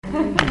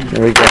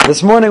There we go.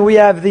 This morning we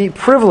have the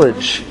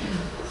privilege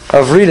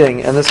of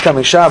reading, and this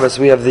coming Shabbos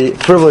we have the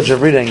privilege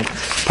of reading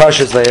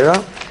Parshas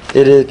Vayera.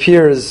 It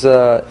appears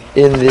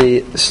in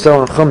the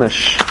Stone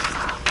Chumash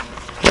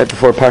right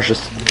before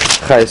Parshas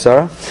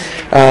Chayesara.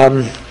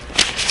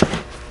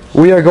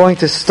 We are going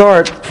to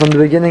start from the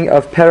beginning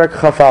of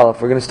Perek Chaf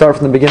Aleph. We're going to start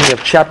from the beginning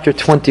of chapter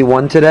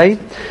 21 today,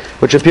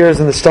 which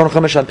appears in the Stone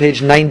Chumash on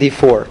page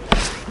 94.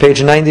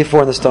 Page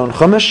 94 in the Stone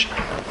Chumash.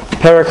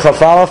 Perek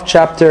Chaf Aleph,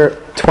 chapter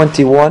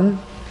 21.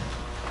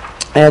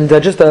 And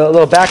just a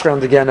little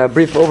background again, a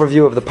brief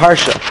overview of the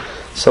Parsha,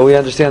 so we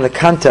understand the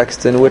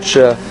context in which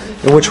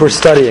we're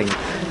studying.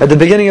 At the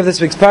beginning of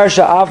this week's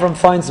Parsha, Avram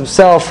finds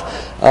himself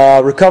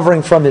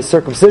recovering from his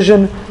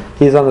circumcision.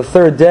 He's on the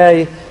third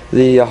day,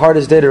 the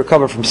hardest day to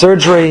recover from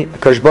surgery.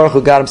 HaKadosh Baruch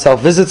Hu, God Himself,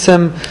 visits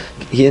him.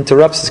 He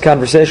interrupts his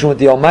conversation with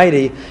the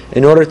Almighty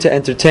in order to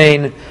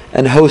entertain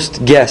and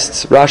host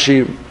guests.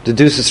 Rashi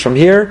deduces from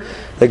here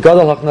that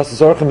Gadol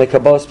Hachnasas Orchim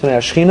Mekabalas Pnei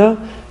Ashchina.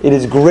 It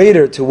is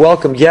greater to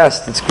welcome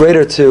guests. It's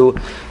greater to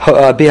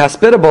be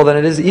hospitable than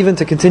it is even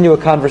to continue a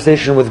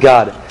conversation with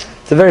God.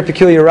 It's a very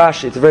peculiar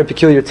Rashi. It's a very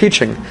peculiar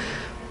teaching.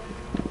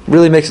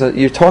 Really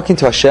you're talking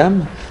to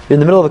Hashem. You're in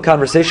the middle of a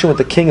conversation with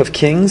the King of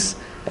Kings,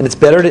 and it's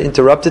better to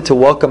interrupt it to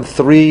welcome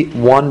three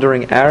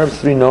wandering Arabs,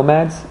 three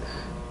nomads.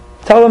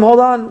 Tell them, hold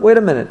on, wait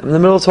a minute. I'm in the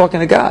middle of talking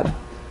to God.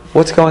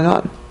 What's going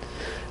on?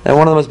 And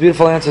one of the most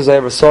beautiful answers I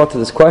ever saw to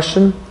this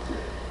question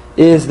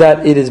is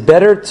that it is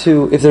better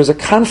to, if there's a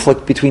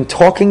conflict between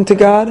talking to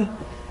God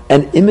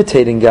and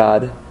imitating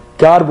God,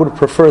 God would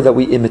prefer that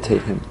we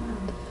imitate Him.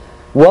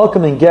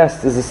 Welcoming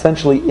guests is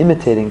essentially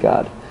imitating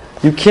God.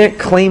 You can't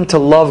claim to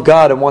love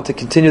God and want to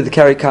continue to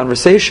carry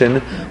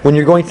conversation when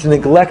you're going to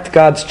neglect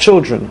God's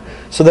children.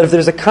 So that if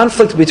there's a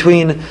conflict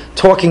between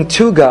talking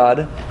to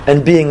God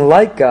and being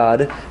like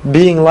God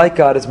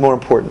is more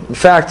important. In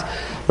fact,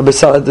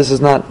 this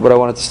is not what I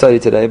wanted to study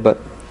today,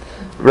 but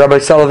Rabbi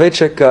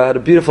Soloveitchik had a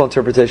beautiful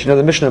interpretation.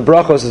 The Mishnah in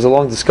Brachos is a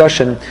long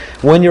discussion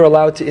when you're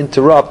allowed to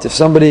interrupt. If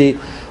somebody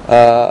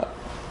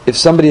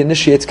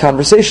initiates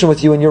conversation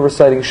with you and you're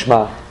reciting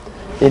Shema,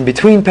 in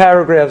between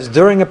paragraphs,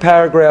 during a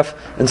paragraph,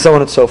 and so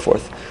on and so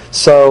forth.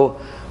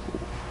 So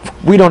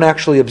we don't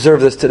actually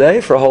observe this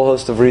today for a whole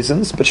host of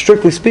reasons, but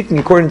strictly speaking,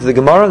 according to the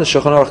Gemara, the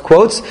Shulchan Aruch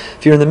quotes,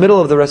 if you're in the middle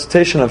of the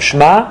recitation of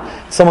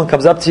Shema, someone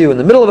comes up to you in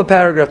the middle of a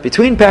paragraph,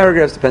 between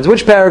paragraphs, depends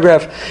which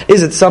paragraph.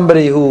 Is it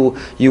somebody who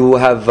you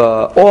have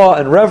awe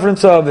and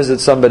reverence of? Is it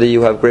somebody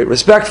you have great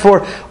respect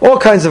for? All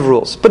kinds of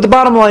rules. But the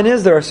bottom line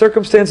is, there are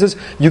circumstances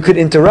you could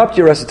interrupt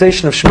your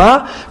recitation of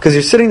Shema, because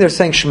you're sitting there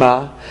saying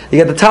Shema, you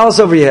got the talis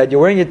over your head, you're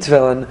wearing your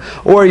tefillin,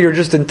 or you're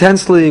just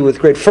intensely, with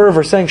great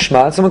fervor, saying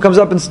Shema, and someone comes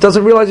up and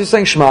doesn't realize you're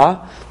saying Shema.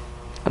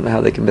 I don't know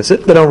how they can miss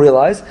it. They don't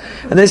realize.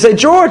 And they say,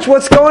 George,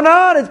 what's going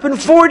on? It's been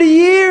 40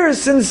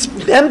 years since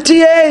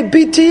MTA,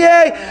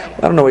 BTA. I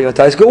don't know where you went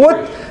to high school.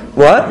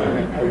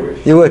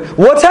 What? You would.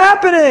 What's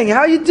happening?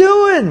 How you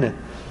doing?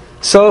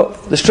 So,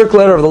 the strict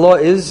letter of the law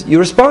is, you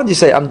respond. You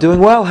say, I'm doing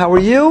well. How are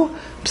you?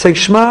 I'm saying,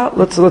 Shema,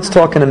 let's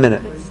talk in a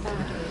minute.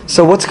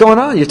 So what's going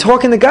on? You're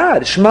talking to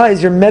God. Shema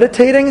is you're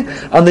meditating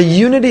on the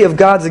unity of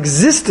God's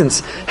existence.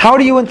 How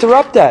do you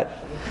interrupt that?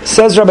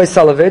 Says Rabbi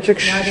Soloveitchik,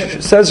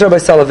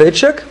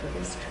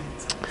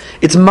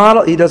 it's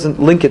model. He doesn't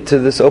link it to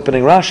this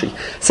opening Rashi.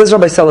 Says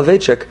Rabbi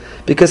Soloveitchik,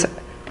 because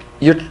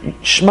your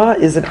Shema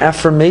is an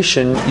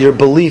affirmation, your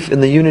belief in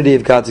the unity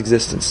of God's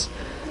existence.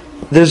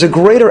 There's a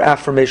greater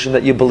affirmation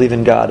that you believe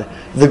in God.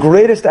 The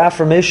greatest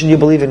affirmation you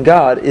believe in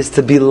God is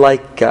to be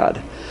like God.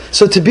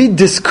 So to be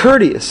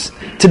discourteous,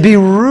 to be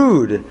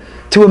rude,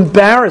 to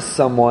embarrass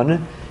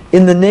someone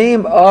in the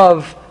name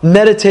of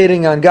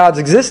meditating on God's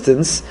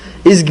existence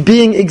is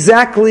being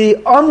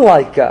exactly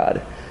unlike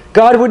God.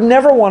 God would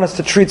never want us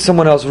to treat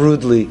someone else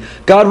rudely.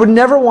 God would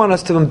never want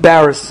us to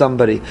embarrass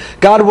somebody.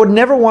 God would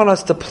never want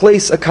us to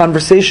place a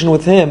conversation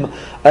with Him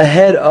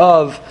ahead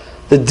of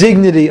the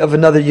dignity of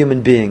another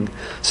human being.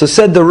 So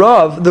said the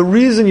Rav, the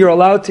reason you're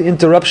allowed to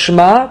interrupt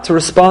Shema, to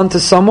respond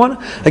to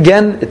someone,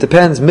 again, it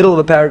depends, middle of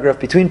a paragraph,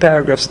 between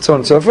paragraphs, and so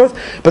on and so forth,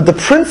 but the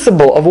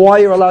principle of why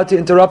you're allowed to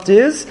interrupt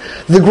is,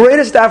 the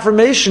greatest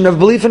affirmation of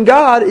belief in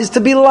God is to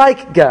be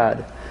like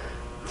God.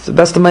 To the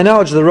best of my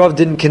knowledge, the Rav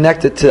didn't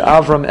connect it to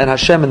Avram and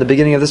Hashem in the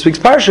beginning of this week's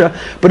Parsha,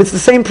 but it's the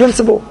same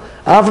principle.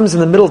 Avram's in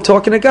the middle of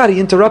talking to God, he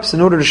interrupts in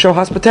order to show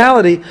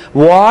hospitality.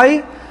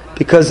 Why?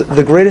 Because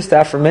the greatest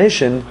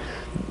affirmation,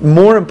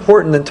 more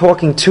important than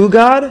talking to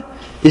God,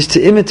 is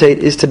to imitate,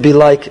 is to be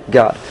like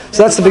God.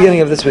 So that's the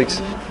beginning of this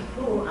week's.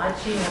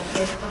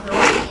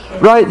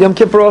 Right, Yom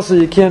Kippur also,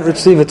 you can't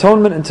receive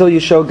atonement until you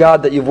show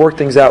God that you've worked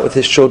things out with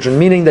His children,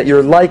 meaning that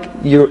you're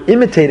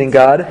imitating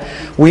God.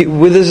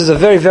 This is a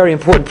very, very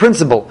important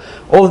principle.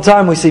 All the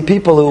time we see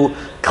people who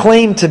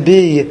claim to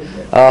be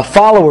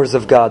followers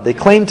of God. They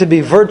claim to be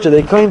virtue.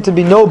 They claim to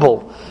be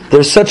noble.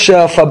 There's such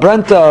a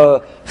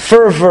fabrenta,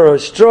 fervor,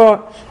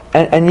 straw,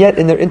 and yet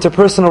in their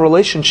interpersonal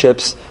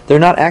relationships, they're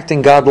not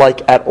acting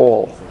God-like at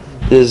all.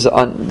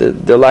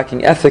 They're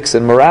lacking ethics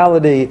and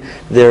morality.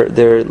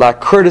 They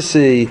lack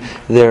courtesy.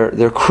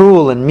 They're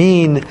cruel and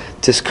mean,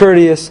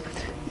 discourteous.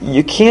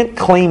 you can't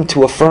claim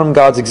to affirm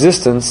God's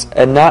existence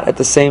and not at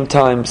the same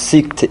time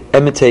seek to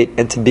imitate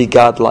and to be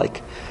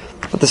God-like.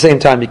 At the same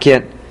time, you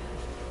can't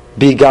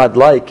be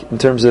God-like in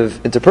terms of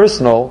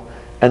interpersonal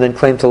and then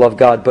claim to love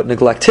God but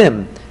neglect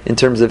Him in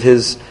terms of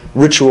His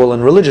ritual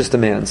and religious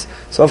demands.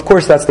 So of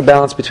course that's the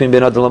balance between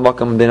Ben Adam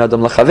L'Makam and Ben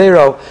Adam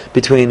L'Chavero,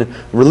 between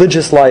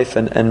religious life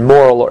and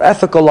moral or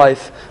ethical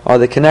life. Are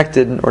they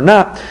connected or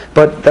not?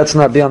 But that's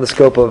not beyond the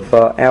scope of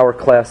our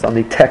class on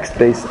the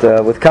text-based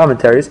with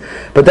commentaries.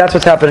 But that's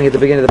what's happening at the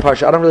beginning of the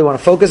parsha. I don't really want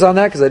to focus on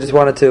that because I just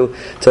wanted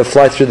to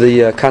fly through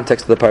the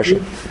context of the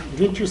parsha.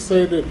 Did you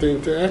say that the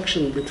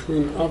interaction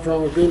between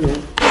Avraham Avinu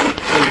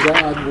and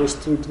God was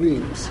through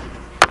dreams?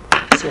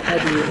 So how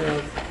do you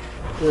have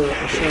where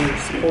Hashem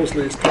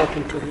supposedly is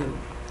talking to him?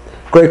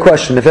 Great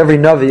question. If every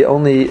Navi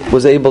only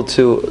was able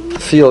to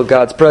feel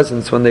God's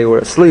presence when they were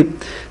asleep,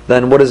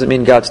 then what does it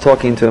mean God's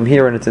talking to him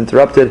here and it's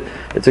interrupted?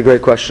 It's a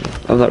great question.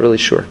 I'm not really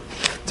sure.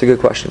 It's a good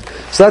question.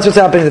 So that's what's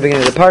happening at the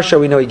beginning of the parsha.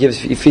 We know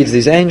he feeds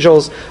these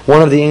angels.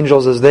 One of the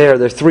angels is there.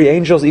 There are three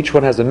angels. Each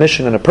one has a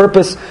mission and a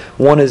purpose.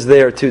 One is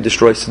there to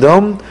destroy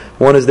Sodom.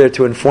 One is there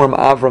to inform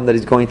Avram that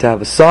he's going to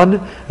have a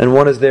son. And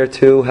one is there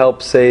to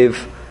help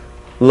save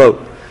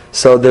Lot.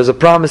 So there's a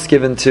promise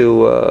given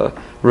to,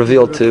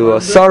 revealed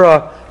to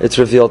Sarah. It's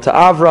revealed to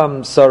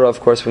Avram. Sarah, of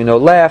course, we know,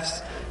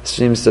 laughs.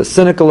 Seems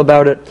cynical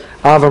about it.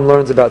 Avram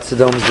learns about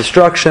Sodom's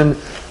destruction.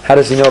 How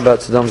does he know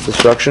about Sodom's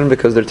destruction?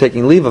 Because they're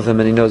taking leave of him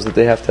and he knows that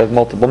they have to have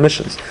multiple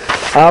missions.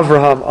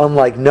 Avraham,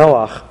 unlike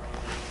Noach,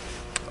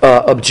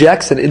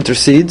 objects and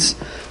intercedes.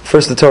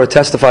 First, the Torah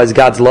testifies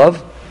God's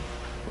love.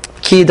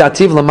 Ki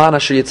dativ lamana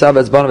sheyitzav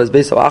ez banav ez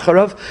beisav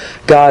acharav.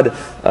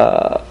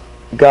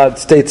 God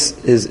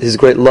states his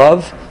great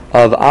love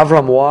of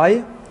Avram.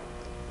 Why?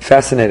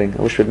 Fascinating.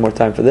 I wish we had more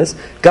time for this.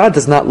 God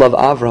does not love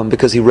Avram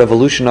because he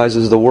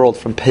revolutionizes the world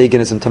from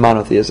paganism to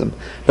monotheism.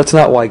 That's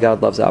not why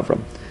God loves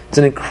Avram. It's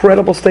an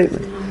incredible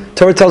statement.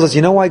 Torah tells us,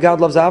 you know why God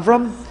loves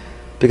Avram?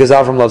 Because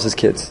Avram loves his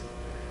kids.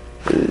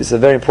 It's a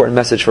very important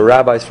message for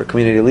rabbis, for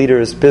community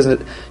leaders,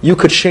 business. You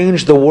could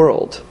change the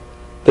world,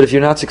 but if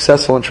you're not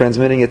successful in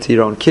transmitting it to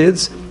your own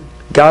kids,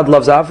 God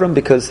loves Avram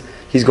because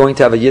he's going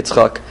to have a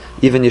Yitzchak,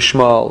 even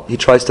Yishmael. He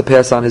tries to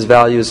pass on his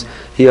values.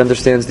 He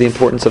understands the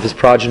importance of his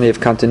progeny, of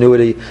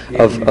continuity,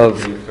 of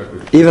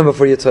even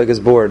before Yitzchak is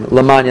born.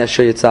 Lamanya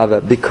Asher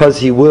Yitzava, because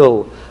he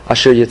will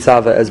Asher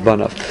Yitzava as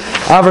Banav.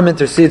 Avram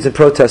intercedes and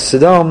protests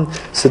Sodom.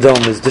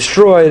 Sodom is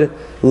destroyed.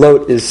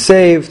 Lot is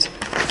saved.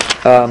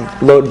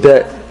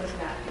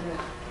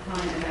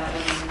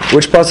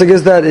 Which pasuk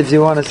is that? If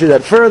you want to see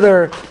that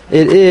further,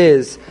 it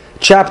is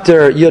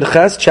chapter Yud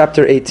Ches,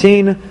 chapter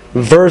 18,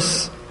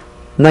 verse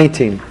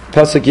 19.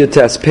 Pasuk Yud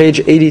Tes,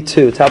 page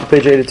 82, top of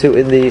page 82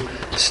 in the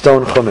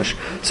Stone Chumash.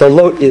 So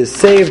Lot is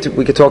saved.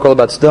 We could talk all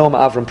about Sodom,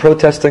 Avram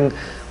protesting,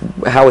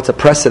 how it's a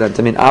precedent.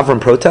 I mean, Avram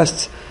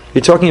protests.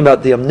 You're talking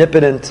about the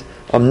omnipotent,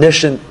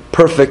 omniscient,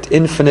 perfect,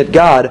 infinite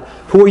God.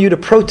 Who are you to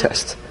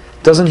protest?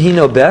 Doesn't he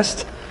know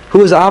best?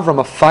 Who is Avram,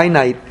 a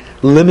finite,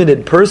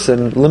 limited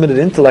person, limited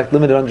intellect,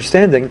 limited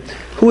understanding?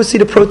 Who is he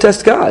to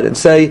protest God and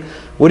say,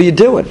 what are you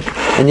doing?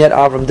 And yet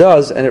Avram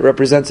does, and it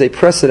represents a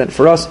precedent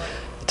for us.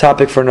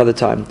 Topic for another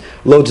time.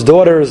 Lot's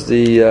daughters,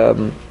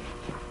 the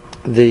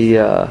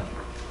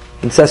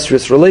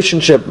incestuous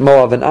relationship,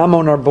 Moab and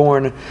Ammon are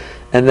born,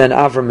 and then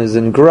Avram is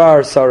in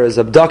Gerar, Sarah is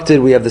abducted.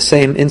 We have the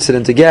same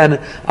incident again.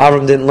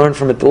 Avram didn't learn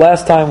from it the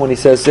last time when he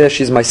says, yeah,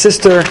 she's my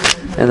sister,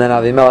 and then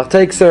Avimelech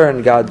takes her,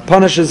 and God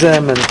punishes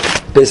him, and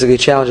basically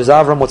challenges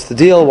Avram, what's the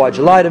deal, why'd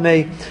you lie to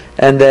me?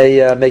 And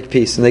they make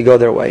peace, and they go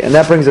their way. And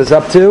that brings us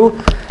up to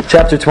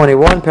chapter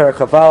 21, Perek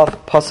Chaf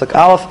Aleph, Pasuk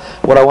Aleph,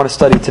 what I want to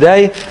study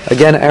today.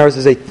 Again, ours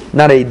is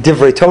not a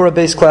Divrei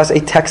Torah-based class, a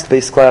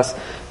text-based class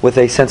with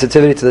a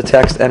sensitivity to the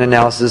text and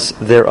analysis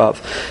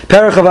thereof.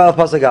 Perek Chaf Aleph,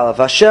 Pasuk Aleph.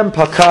 Hashem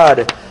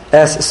pakad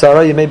es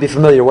Sarah. You may be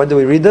familiar. When do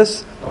we read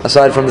this?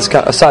 Aside from this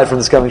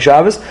coming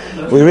Shabbos,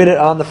 we read it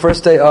on the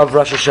first day of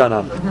Rosh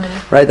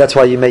Hashanah. Right? That's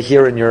why you may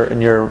hear in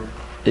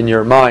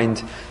your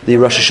mind the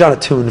Rosh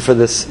Hashanah tune for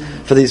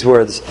these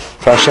words,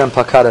 for Hashem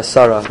pakad es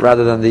Sarah,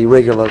 rather than the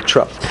regular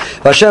trup.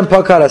 Hashem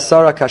pakad es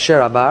Sarah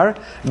kasher amar.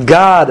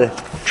 God,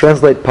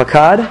 translate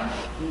pakad,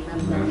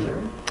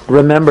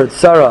 remembered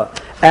Sarah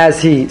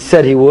as he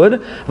said he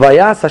would.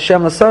 Vayas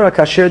Hashem l'Sarah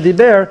kasher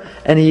diber,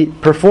 and he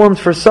performed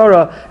for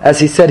Sarah as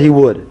he said he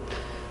would.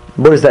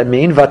 What does that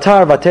mean?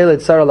 Vatar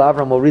vateled Sarah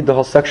l'Avram. We'll read the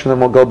whole section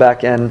and we'll go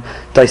back and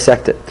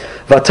dissect it.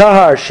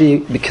 Vatahar, she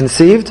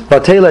conceived.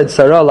 Vateled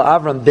Sarah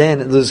l'Avram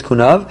ben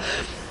Lizkunav.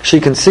 She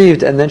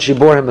conceived and then she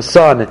bore him a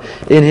son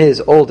in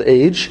his old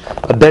age,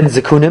 a ben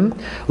zikunim.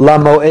 La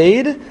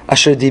moed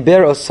asher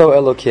diber oso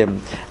elokim.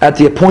 At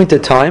the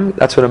appointed time,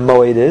 that's what a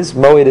moed is.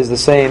 Moed is the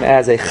same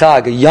as a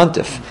chag, a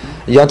yontif.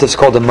 A yontif is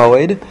called a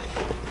moed.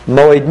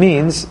 Moed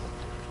means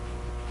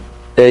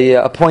a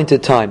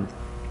appointed time.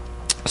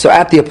 So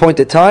at the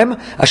appointed time,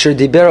 asher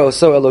diber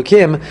oso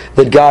elokim,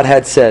 that God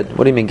had said.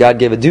 What do you mean? God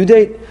gave a due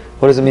date?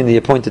 What does it mean, the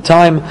appointed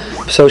time?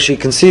 So she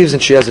conceives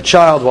and she has a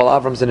child while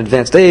Avram's in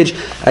advanced age,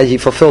 and he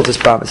fulfilled his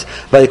promise.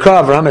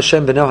 Vayikra Avraham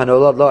Hashem b'no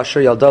hanolad lo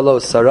asher yalda lo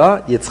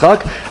Sarah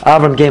Yitzchak.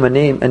 Avram gave a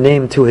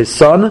name to his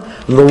son,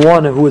 the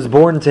one who was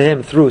born to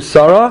him through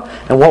Sarah.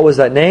 And what was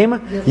that name?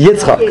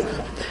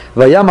 Yitzchak.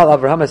 Vayamal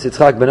Avraham es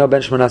Yitzchak b'no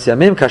ben shmonas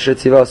yamim kasher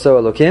tzivah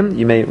so Elokim.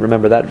 You may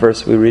remember that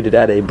verse. We read it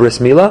at a bris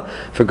milah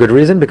for good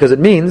reason, because it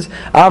means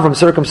Avram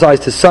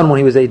circumcised his son when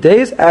he was 8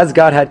 days, as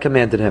God had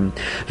commanded him.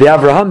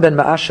 V'Avraham ben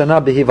ma'ash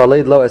shana b'hi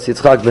valed lo es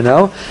Yitzchak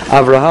b'no.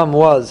 Avraham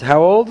was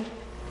how old?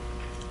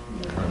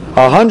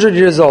 100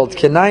 years old.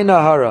 Kenai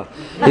nahara.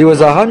 He was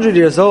 100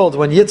 years old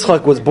when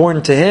Yitzchak was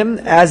born to him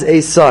as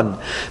a son.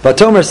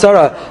 Vatomer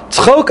Sarah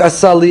tzchok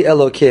asali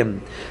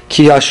Elokim.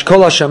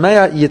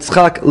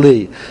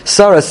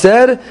 Sarah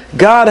said,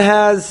 God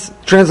has,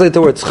 translate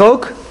the word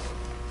tzchok.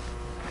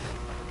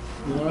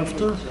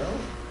 Laughter.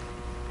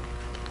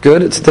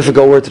 Good, it's a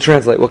difficult word to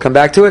translate. We'll come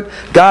back to it.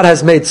 God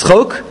has made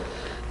tzchok,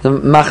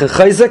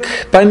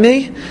 machechayzik by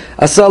me.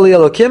 Asali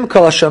Elokim,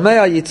 kol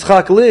hashamea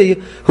yitzchak li.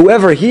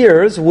 Whoever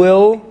hears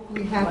will.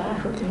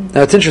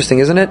 Now it's interesting,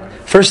 isn't it?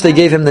 First they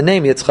gave him the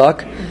name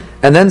Yitzchak,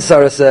 and then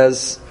Sarah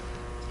says,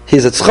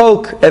 he's a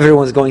tzchok,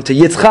 everyone's going to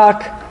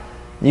Yitzchak.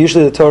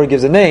 Usually the Torah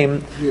gives a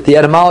name, the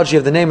etymology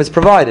of the name is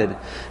provided.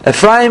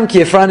 Ephraim ki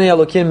Efrani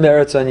Elokim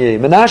me'eretz anyi.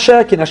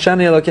 Menashe ki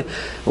Nashani Elokim.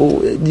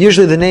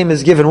 Usually the name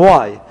is given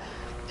why.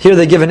 Here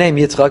they give a name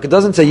Yitzchak. It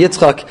doesn't say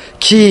Yitzchak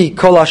ki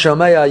kol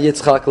hashameya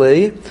Yitzchak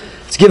li.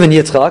 It's given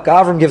Yitzchak.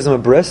 Avram gives him a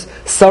bris.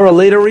 Sarah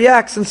later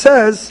reacts and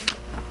says,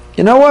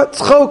 you know what?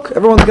 Tzchok.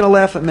 Everyone's going to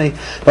laugh at me.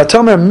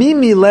 Vatomer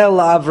mimi leil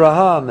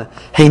Avraham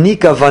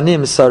heinika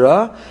vanim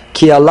Sarah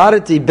ki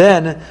aladeti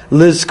ben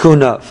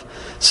lizkunav.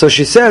 So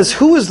she says,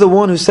 who is the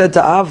one who said to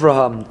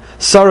Avraham,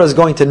 Sarah is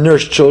going to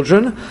nurse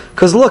children?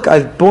 Because look,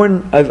 I've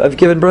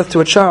given birth to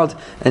a child,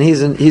 and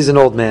he's an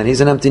old man.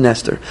 He's an empty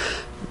nester.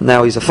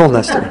 Now he's a full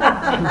nester.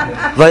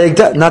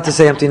 Not to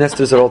say empty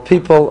nesters are old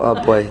people. Oh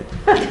boy,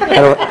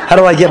 how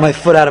do I get my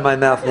foot out of my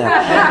mouth now?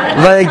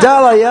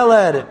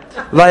 Vayigdal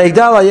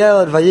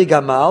hayeled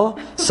vayigamal.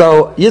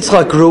 So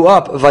Yitzchak grew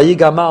up.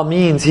 Vayigamal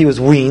means he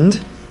was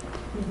weaned.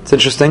 It's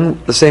interesting.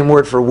 The same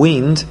word for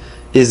weaned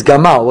is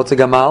gamal. What's a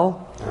gamal?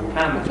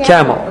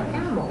 Camel.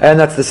 And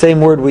that's the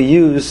same word we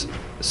use,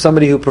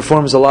 somebody who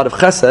performs a lot of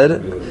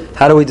chesed.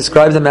 How do we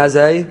describe them? As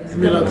a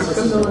gomel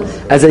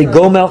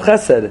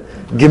chesed.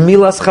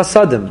 Gemilas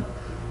chasadim.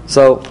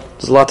 So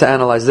there's a lot to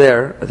analyze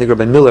there. I think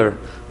Rabbi Miller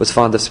was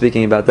fond of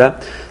speaking about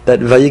that.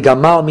 That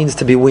vayigamal means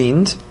to be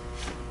weaned.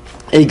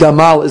 A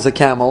gamal is a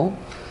camel.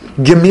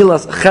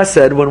 Gemilas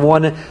chesed, when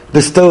one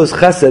bestows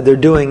chesed, they're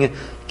doing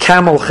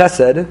camel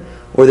chesed,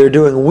 or they're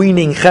doing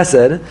weaning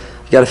chesed.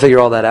 You got to figure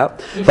all that out.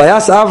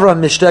 Vayas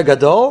Avram mishteh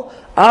gadol.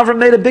 Avram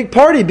made a big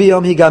party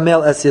biyom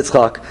higamel es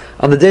Yitzchak,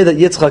 on the day that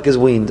Yitzchak is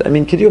weaned. I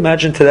mean, could you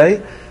imagine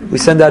today? We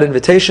send out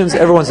invitations.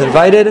 Everyone's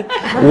invited.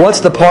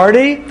 What's the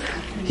party?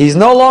 He's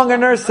no longer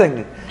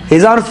nursing.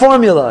 He's on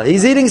formula.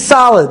 He's eating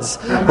solids.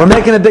 We're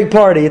making a big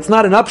party. It's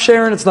not an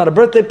upsharing. It's not a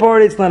birthday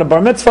party. It's not a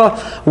bar mitzvah.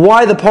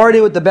 Why the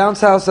party with the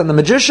bounce house and the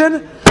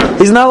magician?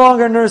 He's no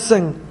longer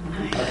nursing.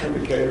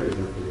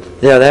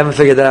 Yeah, they haven't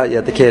figured that out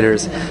yet, the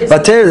caterers.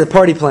 Vater, the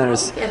party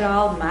planners. At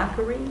all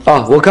mockery?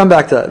 Oh, we'll come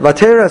back to that.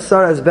 Vater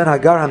Sarah as ben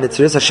Hagar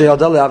ha-mitzris asher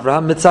yalda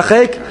le'Avraham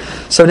mitzachek.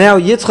 So now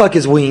Yitzchak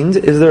is weaned.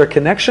 Is there a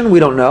connection?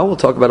 We don't know. We'll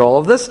talk about all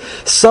of this.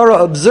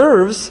 Sarah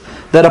observes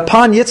that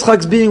upon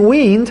Yitzchak's being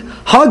weaned,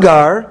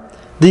 Hagar,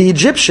 the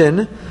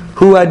Egyptian,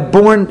 who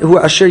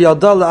asher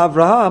yalda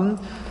le'Avraham,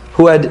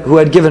 who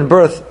had given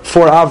birth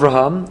for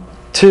Avraham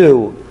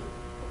to,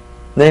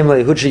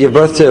 namely, who did she give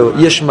birth to?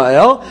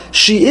 Yishmael.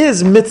 She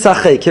is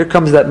mitzachek. Here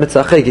comes that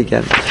mitzachek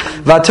again.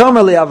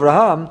 Vatomer li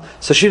Avraham.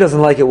 So she doesn't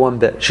like it one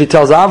bit. She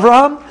tells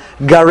Avraham,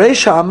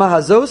 Garesh ha'ama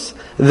hazos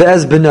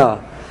ve'ez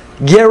b'na.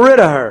 Get rid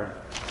of her.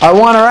 I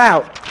want her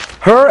out.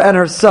 Her and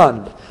her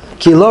son.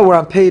 Kilo, we're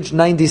on page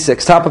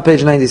 96, top of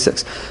page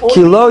 96.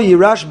 Kilo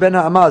yirash ben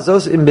ha'ama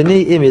hazos im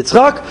b'ni im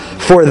Yitzchak.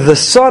 For the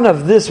son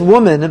of this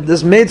woman,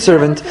 this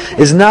maidservant,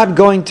 is not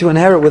going to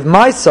inherit with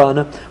my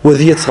son,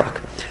 with Yitzchak.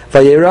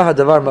 Did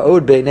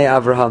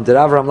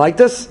Avraham like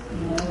this?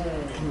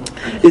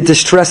 It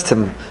distressed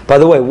him. By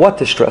the way, what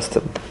distressed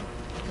him?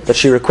 That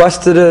she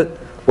requested it,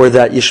 or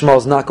that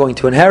Yishmael's not going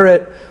to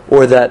inherit,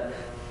 or that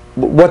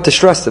what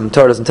distressed him?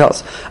 Torah doesn't tell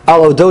us.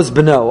 Al odos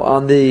beno,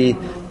 on the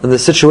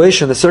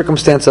situation, the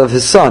circumstance of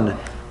his son.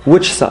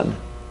 Which son?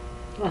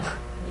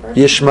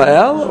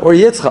 Yishmael or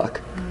Yitzchak?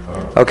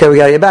 Okay, we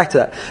got to get back to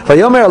that.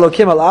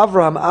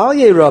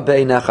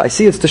 I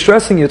see it's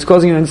distressing you. It's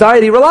causing you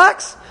anxiety.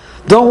 Relax.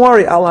 Don't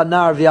worry, al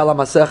hanar v'al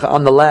masecha,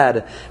 on the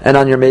lad and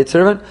on your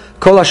maidservant.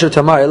 Kol asher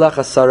tamar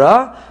elecha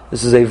Sarah.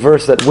 This is a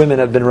verse that women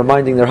have been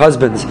reminding their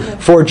husbands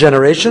for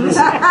generations.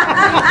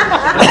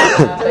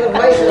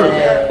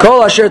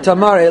 Kol asher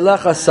tamar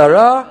elecha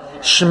Sarah,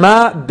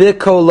 shma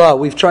bikola.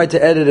 We've tried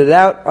to edit it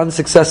out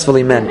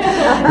unsuccessfully, men.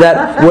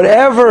 That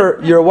whatever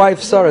your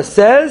wife Sarah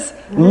says,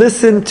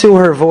 listen to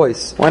her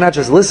voice. Why not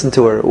just listen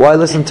to her? Why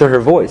listen to her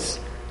voice?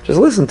 Just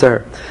listen to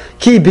her.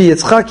 Ki bi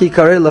Yitzchak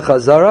yikarei lecha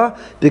zara,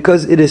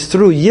 because it is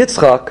through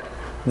Yitzchak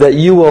that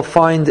you will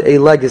find a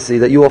legacy,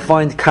 that you will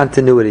find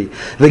continuity.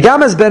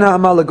 V'gam es ben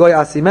ha'amal legoy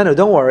asimenu.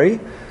 Don't worry.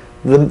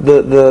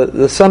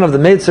 The son of the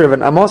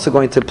maidservant, I'm also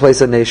going to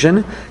place a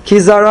nation. Ki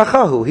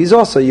zarachahu. He's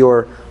also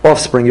your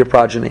offspring, your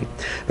progeny.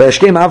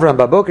 V'yashkem Avram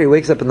baboker. He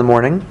wakes up in the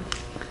morning.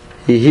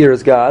 He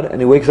hears God, and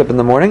he wakes up in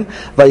the morning.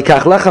 But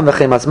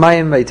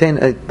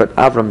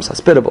Avram's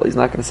hospitable. He's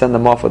not going to send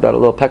them off without a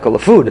little peckle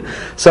of food.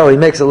 So he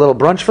makes a little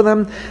brunch for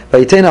them.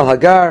 Vayitein al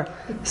Hagar,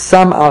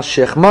 Sam al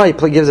Shechma. He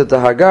gives it to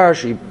Hagar.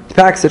 She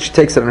packs it. She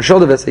takes it on her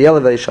shoulder.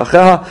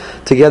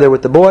 Together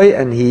with the boy,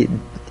 and he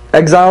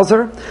exiles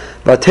her.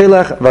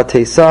 Vatelech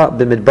vatesa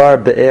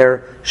b'midbar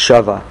be'er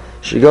shava.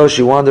 She goes.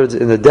 She wanders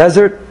in the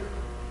desert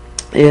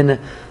in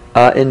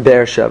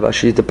Be'er Sheva.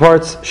 She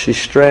departs.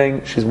 She's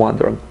straying. She's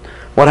wandering.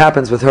 What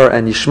happens with her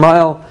and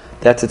Yishmael?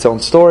 That's its own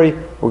story.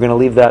 We're going to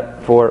leave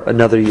that for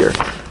another year.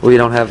 We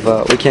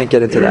can't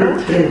get into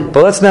that.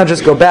 But let's now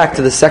just go back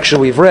to the section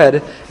we've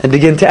read and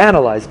begin to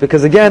analyze.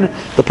 Because again,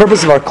 the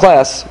purpose of our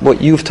class, what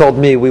you've told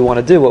me we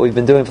want to do, what we've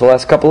been doing for the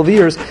last couple of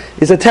years,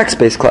 is a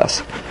text-based class.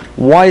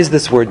 Why is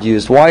this word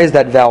used? Why is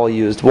that vowel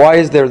used? Why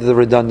is there the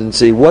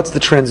redundancy? What's the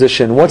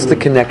transition? What's the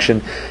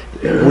connection?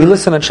 We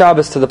listen on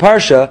Shabbos to the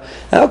Parsha,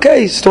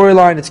 okay,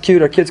 storyline, it's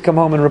cute, our kids come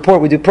home and report,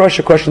 we do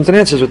Parsha questions and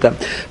answers with them.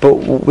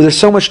 But there's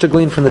so much to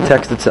glean from the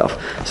text itself.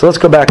 So let's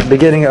go back to the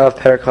beginning of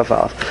Perek Chaf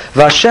Aleph.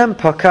 Vashem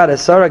pakad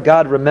es Sarah,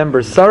 God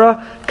remembers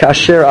Sarah,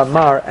 kasher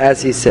amar,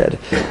 as he said.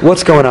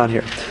 What's going on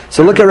here?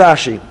 So look at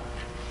Rashi.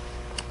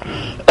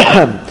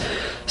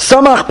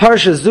 Samach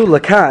Parsha zu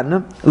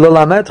lakan,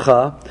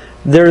 lelamedcha.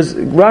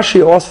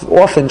 Rashi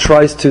often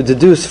tries to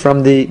deduce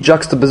from the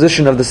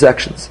juxtaposition of the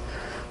sections.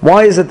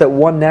 Why is it that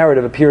one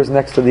narrative appears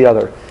next to the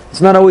other?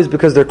 It's not always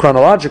because they're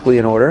chronologically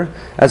in order.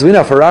 As we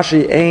know, for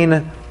Rashi,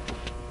 ein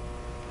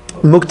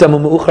muktam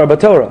u'mu'uchar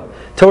b'Torah.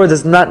 Torah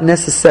does not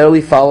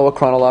necessarily follow a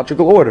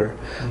chronological order.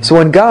 So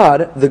when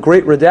God, the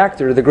great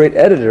redactor, the great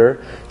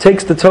editor,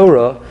 takes the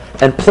Torah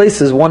and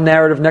places one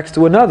narrative next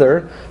to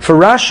another, for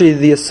Rashi,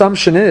 the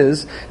assumption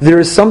is there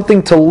is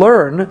something to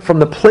learn from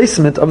the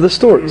placement of the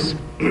stories.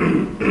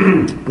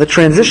 The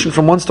transition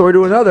from one story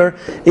to another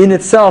in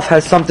itself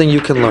has something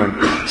you can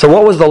learn. So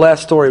what was the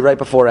last story right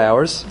before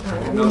ours?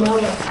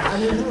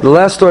 The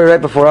last story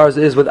right before ours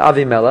is with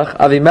Avimelech.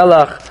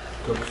 Avimelech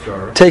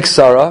takes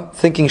Sarah,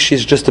 thinking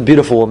she's just a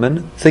beautiful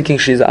woman, thinking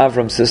she's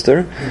Avram's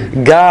sister.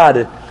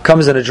 God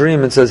comes in a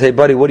dream and says, hey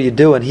buddy, what are you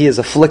doing? He is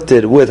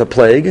afflicted with a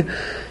plague.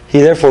 He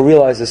therefore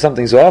realizes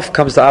something's off,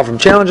 comes to Avram,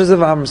 challenges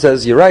him. Avram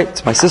says, you're right,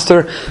 it's my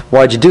sister.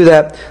 Why'd you do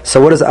that?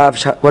 So what does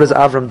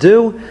Avram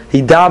do?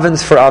 He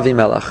davens for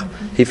Avimelech.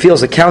 He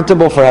feels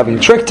accountable for having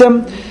tricked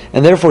him,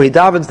 and therefore he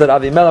davens that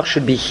Avimelech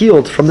should be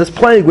healed from this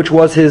plague, which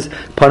was his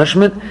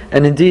punishment,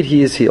 and indeed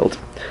he is healed.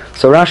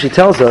 So Rashi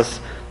tells us,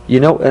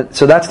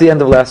 so that's the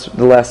end of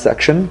the last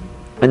section.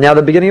 And now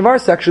the beginning of our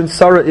section,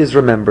 Sarah is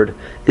remembered.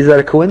 Is that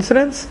a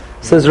coincidence?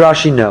 Says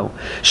Rashi, no.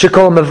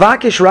 Shekol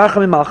mevakish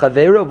rachamim al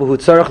chaveiro v'hu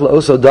tzarech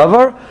la'oso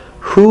davar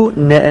hu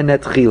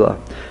ne'enet chila.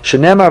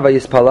 Shenemar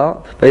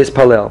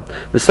vayispalel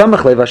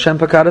v'samach lev Hashem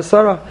pakad es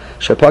Sarah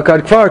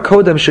shepakad kvar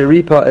kodem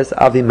sheripa es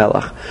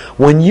Avimelech.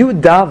 When you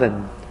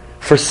daven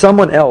for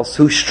someone else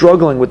who's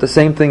struggling with the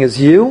same thing as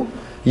you,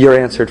 you're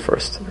answered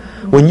first.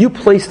 When you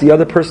place the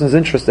other person's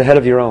interest ahead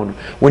of your own,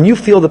 when you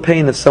feel the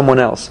pain of someone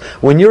else,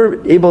 when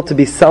you're able to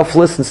be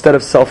selfless instead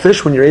of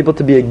selfish, when you're able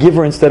to be a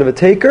giver instead of a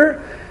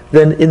taker,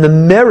 then in the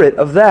merit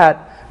of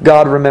that,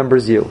 God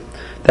remembers you.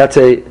 That's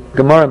a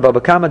Gemara in Baba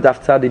Kama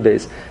Daf Tzadi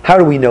Beis. How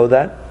do we know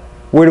that?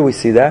 Where do we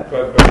see that?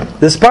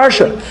 This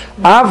Parsha.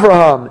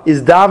 Avraham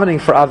is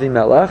davening for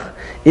Avimelech.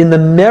 In the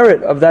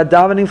merit of that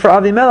davening for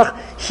Avimelech,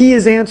 he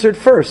is answered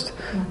first.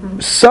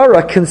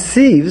 Sarah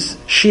conceives,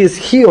 she is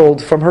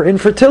healed from her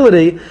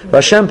infertility.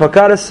 Vashem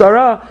pakad es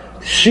Sarah,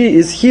 she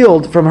is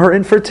healed from her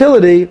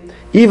infertility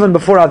even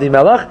before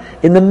Avimelech,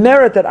 in the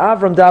merit that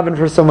Avram davened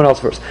for someone else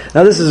first.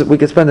 Now we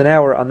could spend an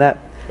hour on that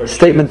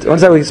statement. One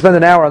second, we could spend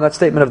an hour on that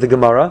statement of the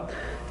Gemara.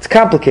 It's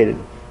complicated,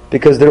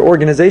 because there are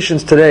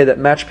organizations today that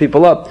match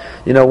people up.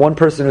 One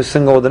person who's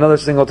single with another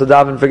single to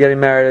daven for getting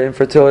married,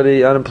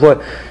 infertility,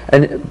 unemployed.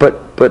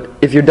 But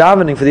if you're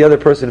davening for the other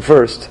person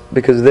first,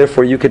 because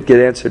therefore you could get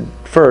answered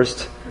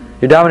first,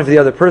 you're davening for the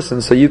other person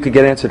so you could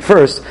get answered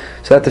first,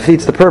 so that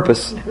defeats the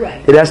purpose.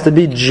 Right. It has to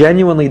be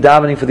genuinely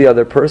davening for the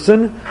other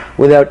person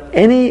without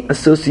any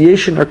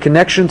association or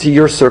connection to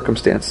your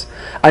circumstance.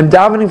 I'm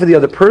davening for the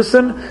other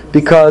person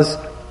because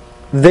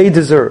they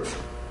deserve.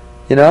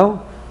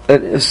 A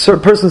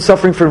person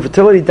suffering from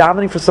infertility,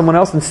 davening for someone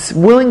else,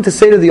 and willing to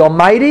say to the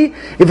Almighty,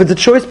 if it's a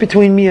choice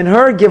between me and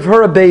her, give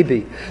her a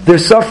baby. They're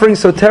suffering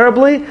so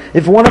terribly,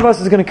 if one of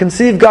us is going to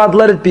conceive, God,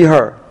 let it be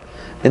her.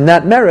 In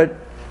that merit,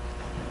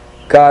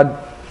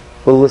 God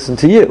will listen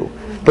to you.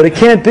 But it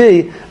can't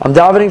be, I'm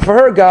davening for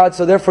her, God,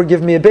 so therefore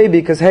give me a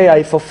baby, because hey,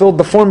 I fulfilled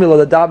the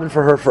formula to daven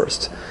for her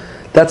first.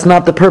 That's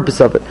not the purpose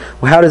of it.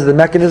 Well, how does the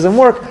mechanism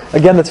work?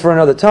 Again, that's for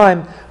another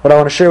time. What I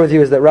want to share with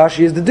you is that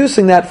Rashi is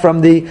deducing that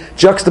from the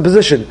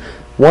juxtaposition.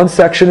 One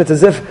section, it's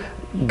as if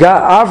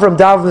Avram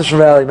davens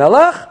from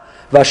Elimelech,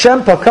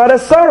 Vashem pakad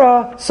es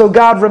Sarah, so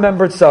God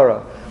remembered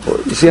Sarah.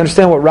 You see,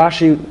 understand what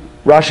Rashi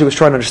was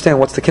trying to understand.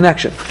 What's the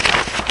connection?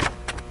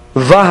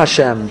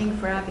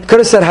 Vahashem. Could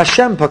have said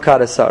Hashem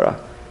pakad es Sarah.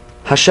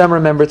 Hashem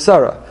remembered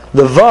Sarah.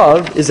 The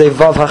Vav is a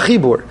Vav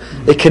HaChibur.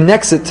 It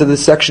connects it to the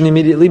section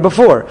immediately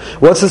before.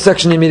 What's the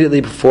section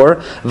immediately before?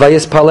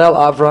 Vayispalel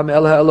Avram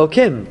El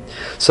HaElokim.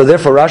 So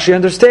therefore Rashi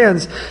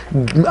understands,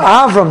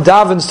 Avram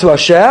davens to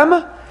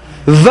Hashem,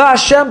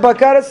 Vashem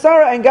pakad es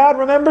Sarah, and God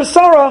remembers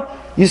Sarah.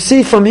 You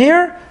see from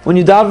here, when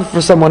you daven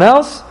for someone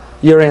else,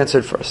 you're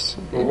answered first.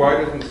 Well,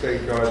 why doesn't it say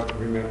God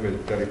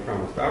remembered that He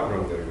promised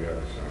Avram that He would have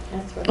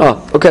a son?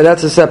 Oh, okay,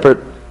 that's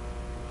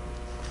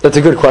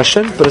a good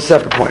question, but a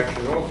separate point.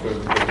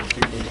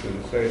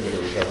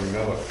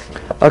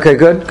 Okay,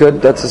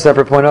 good. That's a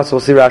separate point also.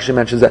 We'll see Rashi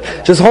mentions that.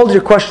 Just hold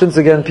your questions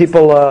again,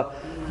 people.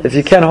 If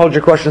you can, hold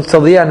your questions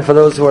till the end. For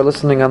those who are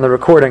listening on the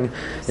recording,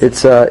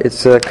 it's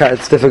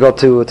difficult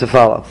to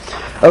follow.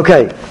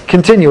 Okay,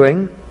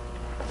 continuing.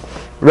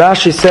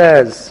 Rashi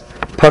says,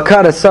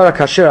 "Pakad es Sarah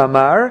kasher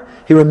amar."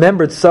 He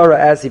remembered Sarah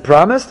as he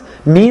promised.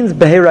 Means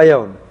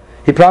beherayon.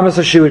 He promised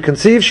her she would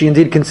conceive. She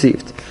indeed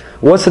conceived.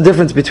 What's the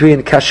difference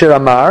between kasher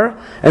amar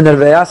and then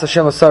vayas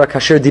Hashem Sarah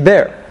kasher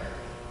diber?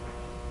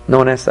 No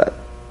one asked that.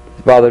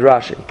 It bothered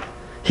Rashi.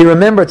 He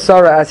remembered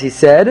Sarah as he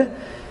said.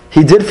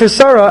 He did for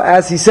Sarah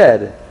as he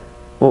said.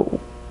 Well,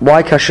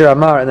 why kasher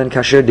amar and then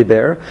kasher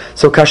diber?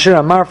 So kasher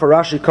amar for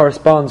Rashi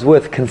corresponds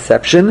with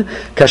conception.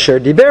 Kasher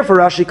diber for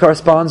Rashi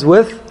corresponds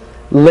with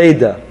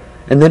Leda,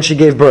 and then she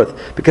gave birth.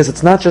 Because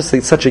it's not just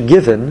such a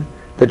given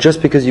that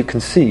just because you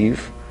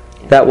conceive,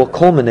 that will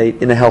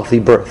culminate in a healthy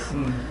birth.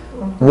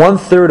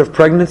 1/3 of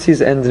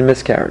pregnancies end in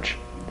miscarriage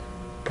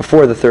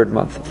before the third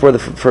month, before the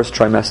first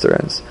trimester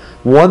ends.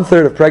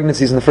 1/3 of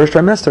pregnancies in the first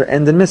trimester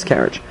end in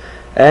miscarriage,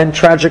 and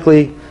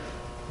tragically,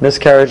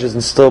 miscarriages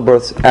and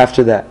stillbirths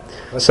after that.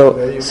 So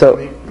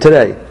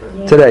today.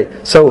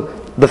 So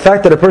the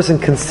fact that a person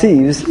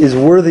conceives is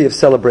worthy of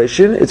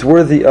celebration. It's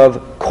worthy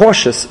of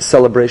cautious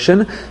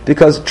celebration,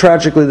 because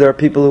tragically there are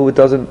people who it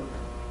doesn't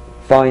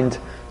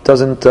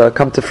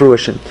come to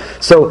fruition.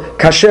 So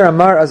kasher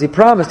amar, as he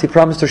promised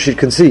her she'd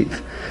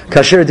conceive.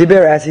 Kasher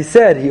diber, as he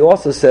said, he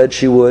also said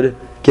she would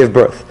give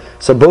birth.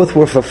 So both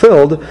were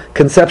fulfilled,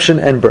 conception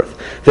and birth.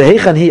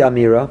 Vehechan hi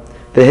amira,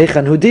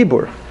 vehechan hu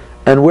dibur.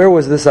 And where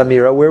was this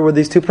amira? Where were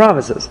these two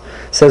promises?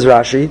 Says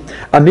Rashi,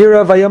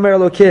 amira vayomer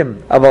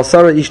Elokim, aval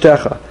Sarah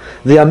ishtecha.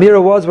 The amira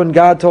was when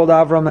God told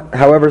Avram,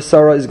 however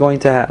Sarah is going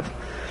to have.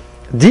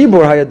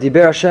 Dibur haya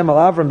diber Hashem al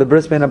Avram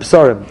bebris ben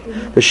absarim.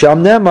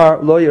 V'sham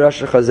nemar lo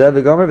yirash chazeh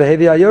v'gomer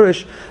v'hevi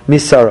hayorish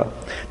misara.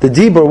 The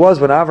dibur was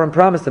when Avram was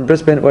promised in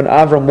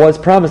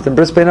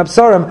bris ben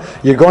absarim,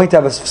 you're going to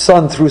have a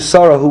son through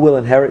Sarah who will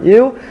inherit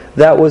you.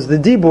 That was the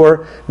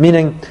dibur,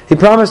 meaning he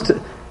promised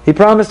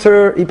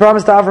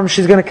Avram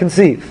she's going to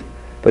conceive.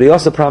 But he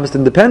also promised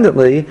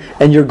independently,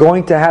 and you're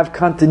going to have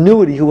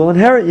continuity who will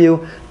inherit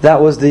you. That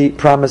was the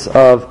promise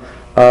of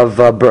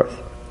birth.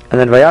 And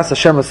then Vayas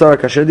Hashem Sarah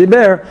kasher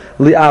diber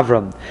li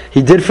Avram.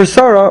 He did for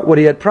Sarah what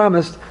he had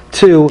promised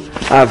to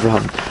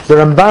Avram. The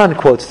Ramban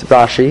quotes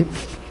Rashi.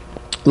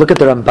 Look at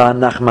the Ramban,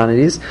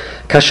 Nachmanides.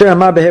 Kasher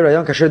amar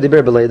beherayon kasher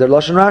diber beleider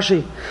lashon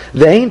Rashi.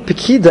 Ve'ein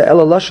pekida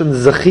ela lashon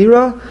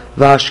zechira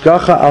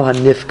v'hashgacha al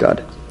hanifkad.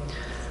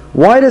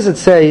 Why does it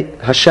say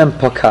Hashem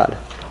pakad?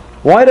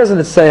 Why doesn't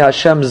it say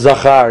Hashem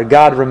zachar,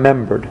 God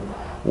remembered?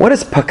 What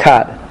is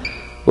pakad?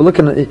 We're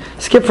looking.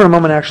 Skip for a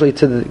moment actually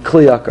to the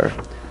Kli Yakar.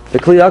 The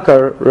Kli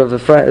Yakar, Rav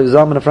Ephraim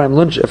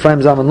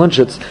Zalman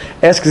Lunchitz,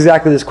 asks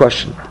exactly this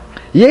question.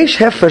 Yesh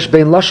hefresh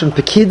bein lashon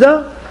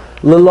pekida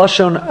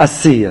lelashon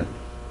asiya.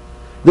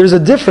 There's a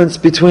difference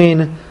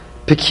between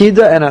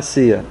pekida and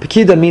asiya.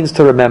 Pekida means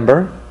to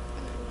remember.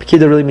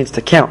 Pekida really means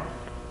to count.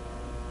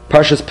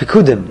 Parshas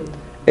Pekudim.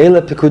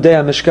 Eile Pekudei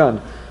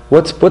HaMishkan.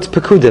 What's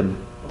Pekudim?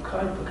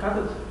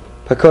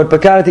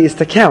 Pekadati is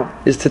to count,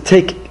 is to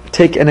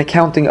take an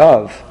accounting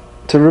of,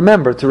 to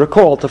remember, to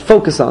recall, to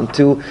focus on,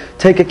 to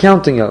take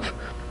accounting of.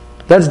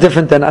 That's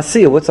different than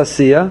Asiya. What's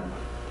Asiya?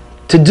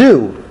 To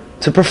do,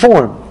 to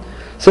perform.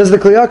 Says the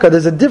Kli Yakar,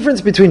 there's a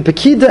difference between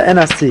Pekida and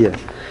Asiya.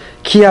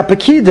 Ki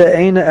ha-Pekida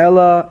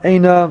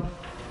eina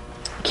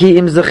ki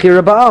im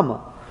zechira ba'alma.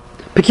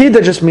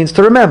 Pekida just means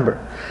to remember.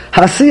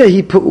 Hasiya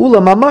hi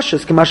pu'ula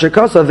mamashis k'masher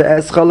kasa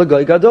ve'escha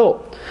l'goy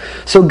gadol.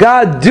 So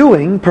God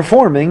doing,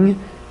 performing,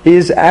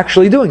 is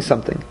actually doing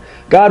something.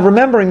 God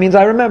remembering means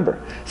I remember.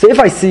 So if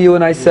I see you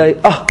and I say,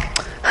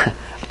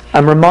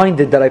 I'm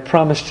reminded that I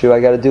promised you I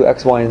got to do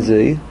X, Y, and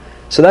Z.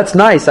 So that's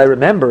nice, I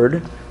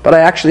remembered, but I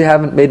actually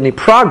haven't made any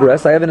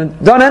progress, I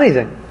haven't done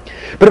anything.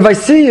 But if I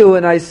see you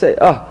and I say,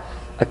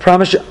 I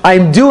promise you,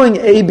 I'm doing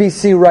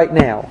ABC right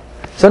now.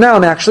 So now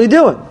I'm actually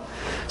doing.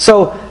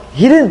 So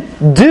he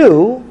didn't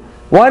do.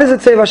 Why does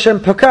it say Vashem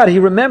Pakad? He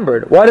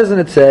remembered. Why doesn't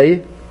it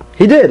say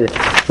he did?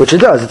 Which it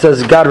does. It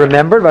says God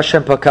remembered,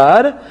 Vashem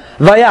Pakad,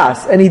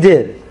 Vayas, and he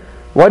did.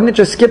 Why didn't it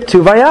just skip to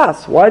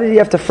Vayas? Why did he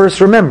have to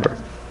first remember?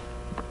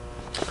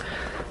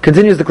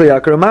 Continues the Kli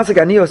Yakar. Umasik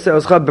ani oseh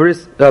oscha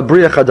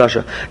bria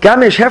chadasha.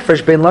 Gam yesh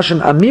hefresh bein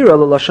lashon amira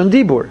lashon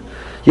dibur.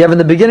 You have in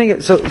the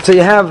beginning, so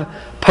you have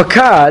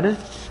pakad,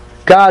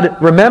 God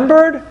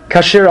remembered,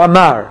 kasher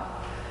amar.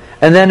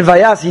 And then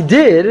vayas, he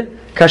did,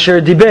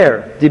 kasher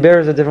diber. Diber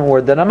is a different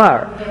word than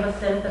amar.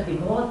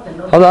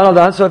 Hold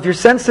on. So if you're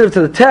sensitive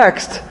to the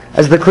text,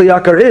 as the Kli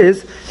Yakar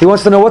is, he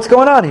wants to know what's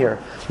going on here.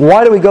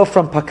 Why do we go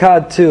from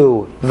pakad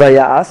to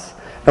vayas?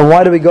 And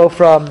why do we go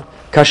from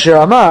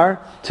kasher amar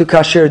to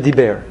kasher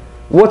diber?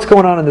 What's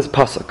going on in this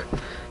pasuk?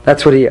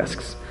 That's what he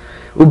asks.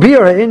 Ubir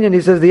ha'inyan,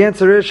 he says the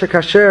answer is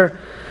shekasher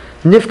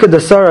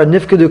nifkad Sarah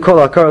nifkadu kol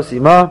akaros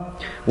ima.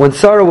 When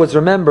Sarah was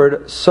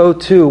remembered, so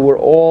too were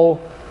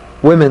all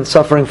women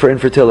suffering for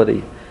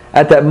infertility.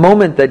 At that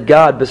moment that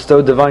God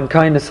bestowed divine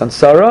kindness on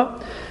Sarah,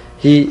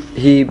 he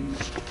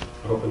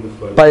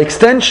by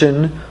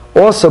extension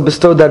also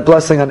bestowed that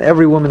blessing on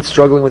every woman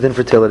struggling with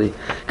infertility.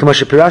 Kama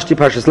shepirashti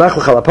parshas lech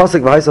lecha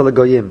lapasuk v'haisa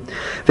legoyim.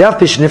 V'af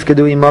pish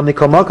nifkedu imam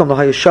mikol makom lo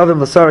hayu shavim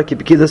l'sara ki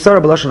pekida Sarah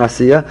b'lashon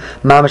asiya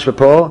mamash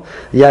b'pol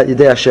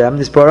yidei Hashem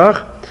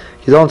nisparach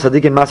yidol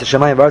tzadikim mas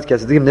hashemayim v'aretz ki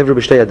tzadikim nivru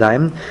b'shtei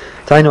yadayim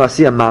tainu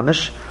asiya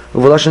mamash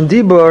u'v'lashon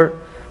dibur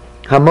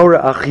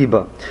hamora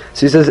achiba.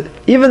 So he says,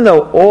 even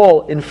though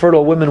all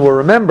infertile women were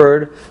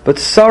remembered, but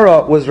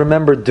Sarah was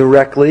remembered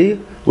directly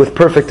with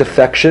perfect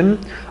affection.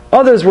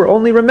 Others were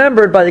only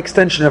remembered by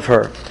extension of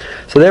her.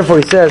 So therefore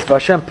he says,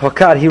 Vashem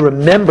Pakad, he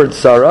remembered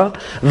Sarah,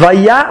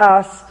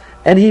 Vaya'as,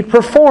 and he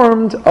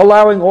performed,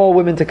 allowing all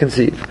women to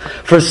conceive.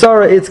 For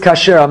Sarah it's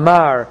Kasher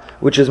Amar,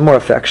 which is more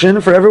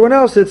affection. For everyone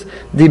else it's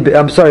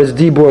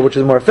Dibur, which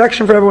is more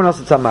affection. For everyone else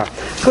it's Amar.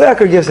 Kli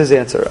Yakar gives his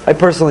answer. I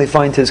personally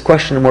find his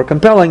question more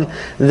compelling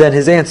than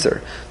his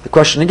answer. The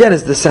question again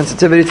is the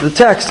sensitivity to the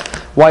text.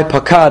 Why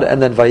Pakad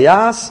and then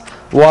Vaya'as?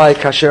 Why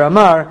Kasher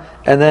Amar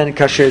and then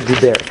Kasher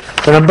Diber?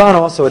 The Ramban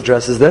also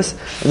addresses this,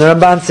 and the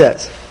Ramban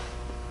says,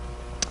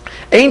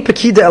 Ein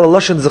Pekida el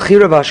lashon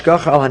zechira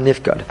v'hashgacha al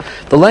hanifkad.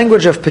 The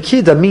language of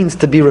Pekida means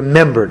to be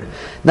remembered.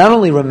 Not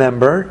only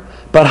remember,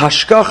 but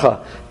hashgacha,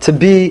 to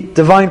be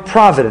divine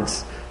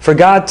providence, for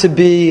God to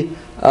be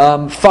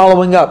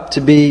following up,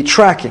 to be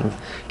tracking.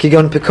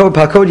 Kigon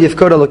pakod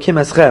yifkod elokim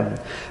eschem,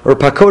 or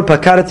pakod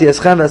pakadati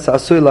eschem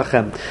v'asasui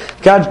lachem.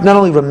 God not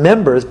only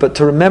remembers, but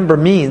to remember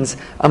means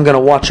I'm going to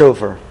watch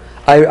over.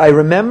 I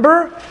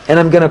remember, and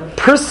I'm going to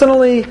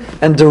personally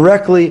and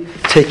directly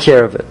take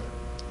care of it.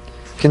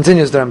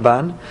 Continues the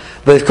Ramban.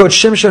 Vayivkod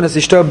Shimshon es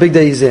ishto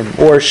bigdei izim,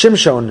 or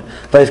Shimshon.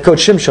 Vayivkod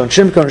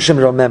Shimshon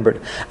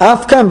remembered.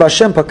 Afkan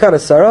b'Hashem pakad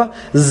es Sarah,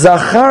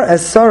 zachar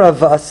es Sarah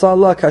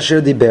v'asala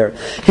kasher diber.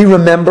 He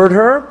remembered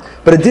her,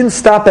 but it didn't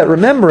stop at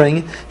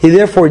remembering. He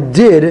therefore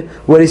did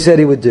what he said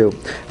he would do.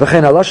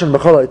 V'chein halashon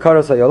b'chol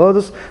ha'ikaros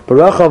ha'yalodus,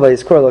 b'rachel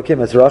v'yizkor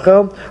Elokim es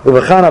Rachel,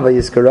 u'v'chana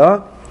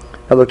v'yizkora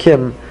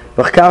Elokim.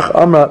 I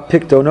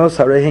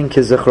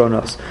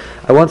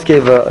once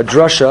gave a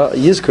drasha, a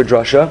Yizkor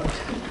drasha.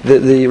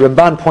 The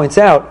Ramban points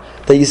out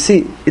that you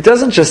see, it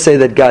doesn't just say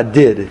that God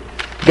did.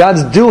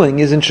 God's doing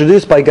is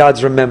introduced by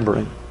God's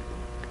remembering.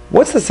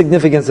 What's the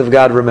significance of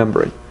God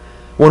remembering?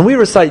 When we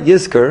recite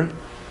Yizkor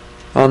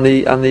on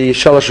the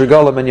Shalosh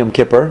Regalim and Yom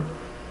Kippur,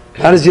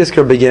 how does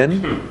Yizkor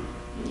begin?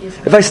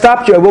 If I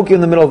stopped you, I woke you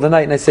in the middle of the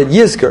night and I said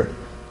Yizkor,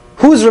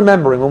 who's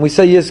remembering? When we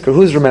say Yizkor,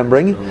 who's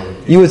remembering?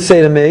 You would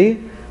say to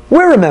me,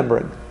 we're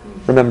remembering.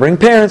 Remembering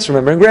parents,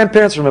 remembering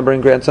grandparents,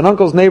 remembering grands and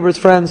uncles, neighbors,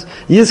 friends.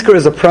 Yizkor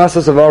is a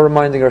process of our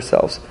reminding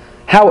ourselves.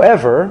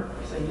 However,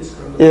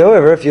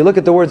 if you look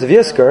at the words of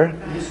Yizkor,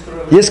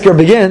 Yizkor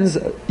begins,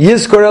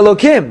 Yizkor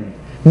Elokim.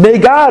 May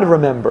God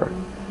remember.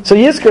 So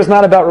Yizkor is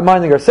not about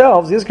reminding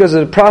ourselves. Yizkor is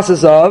a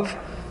process of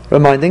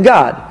reminding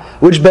God.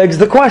 Which begs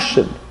the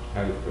question,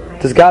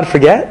 does God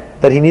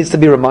forget that He needs to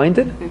be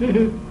reminded?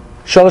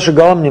 Shalosh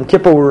Regalim and Yom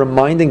Kippur, we're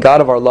reminding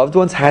God of our loved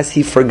ones. Has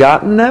He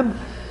forgotten them?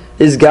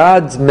 Is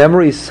God's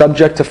memory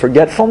subject to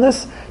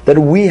forgetfulness that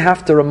we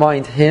have to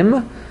remind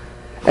Him?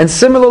 And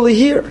similarly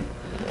here,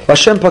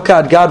 Hashem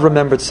Pakad, God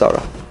remembered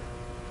Sarah.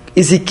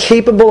 Is He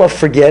capable of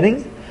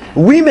forgetting?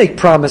 We make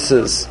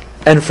promises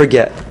and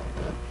forget.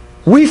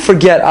 We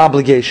forget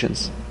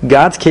obligations.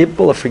 God's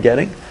capable of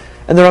forgetting.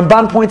 And the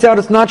Ramban points out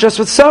it's not just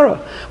with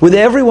Sarah. With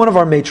every one of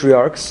our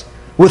matriarchs,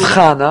 with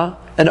Chana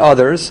and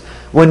others,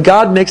 when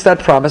God makes that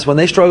promise, when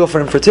they struggle for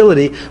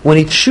infertility, when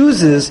He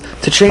chooses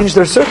to change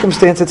their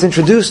circumstance, it's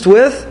introduced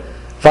with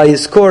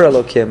Vayizkor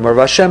Elokim, or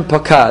Vashem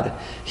Pakad.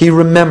 He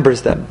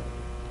remembers them.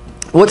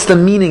 What's the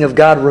meaning of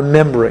God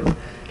remembering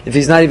if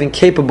He's not even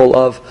capable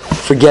of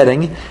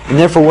forgetting? And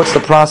therefore, what's the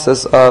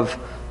process of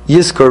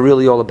Yizkor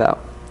really all about?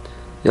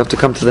 You have to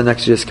come to the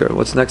next Yizkor.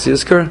 What's next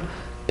Yizkor?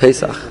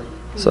 Pesach.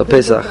 So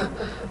Pesach.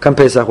 Come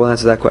Pesach, we'll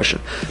answer that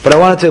question. But I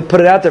wanted to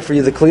put it out there for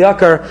you, the Kli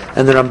Yakar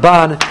and the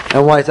Ramban,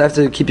 and why I have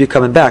to keep you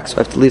coming back, so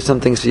I have to leave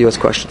some things for you as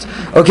questions.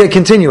 Okay,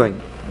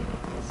 continuing.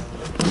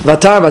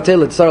 Vatar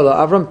vatelet Sarah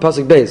Avram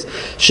pasuk beis.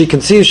 She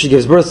conceives, she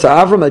gives birth to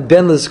Avram, a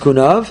ben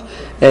lezkunav,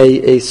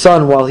 a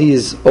son while he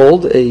is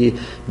old, a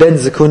ben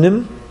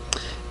zekunim.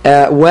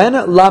 When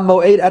la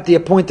moed, at the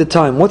appointed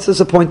time. What's this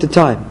appointed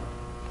time?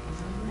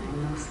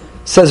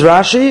 Says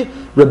Rashi,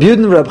 Rabbi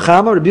Yudin, Reb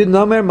Chama, Rabbi Yudin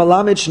Omer,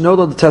 Malamed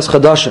Shnodol Tes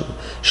Chadashim,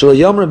 Shelo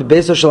Yomer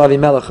Bebeso Shel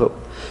Avimelechu.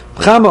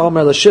 Chama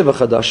Omer L'Shiva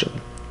Chadashim.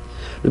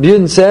 Rabbi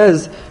Yudin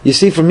says, you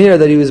see from here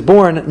that he was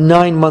born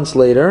 9 months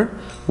later.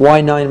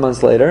 Why 9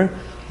 months later?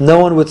 No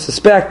one would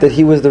suspect that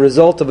he was the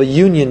result of a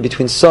union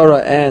between Sarah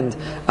and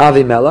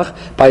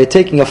Avimelech by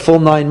taking a full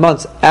 9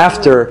 months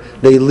after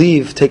they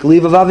take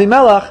leave of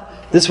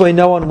Avimelech. This way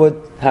no one would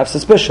have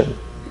suspicion.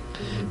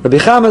 Rabbi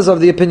Chama is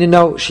of the opinion,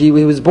 no, he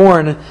was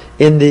born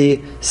in the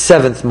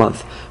 7th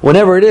month.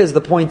 Whenever it is,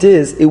 the point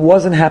is, it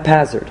wasn't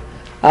haphazard.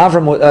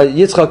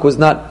 Yitzchak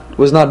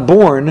was not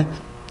born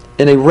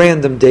in a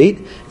random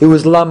date. It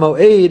was La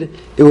Moed,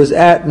 it was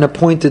at an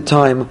appointed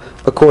time,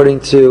 according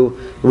to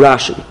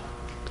Rashi.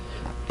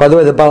 By the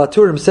way, the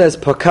Balaturim says,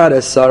 Pakad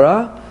es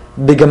Sarah,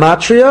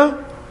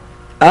 Bigamatria,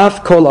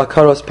 Af kol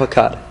akaros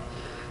pakad.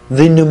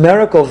 The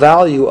numerical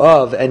value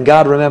of, and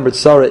God remembered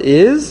Sarah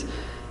is,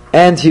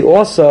 and He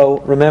also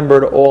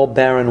remembered all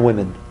barren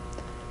women.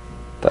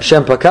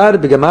 Hashem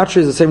pakad, Bigamatria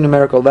is the same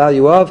numerical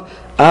value of,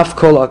 Af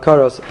kol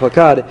akaros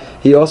pakad.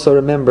 He also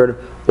remembered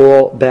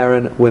all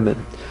barren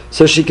women.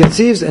 So she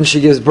conceives and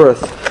she gives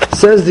birth.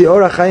 Says the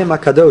Or HaChaim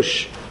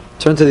HaKadosh.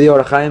 Turn to the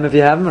Or HaChaim if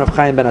you have him. Rav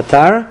Chaim Ben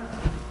Attar,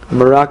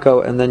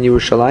 Morocco, and then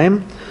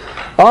Yerushalayim.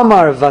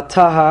 Amar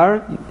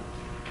Vatahar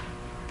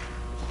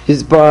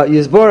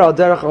Yizbor Al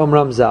Derech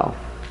Omram Zal.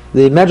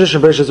 The Medrash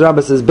of Bereshit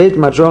Rabbah says, Beit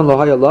Madron Lo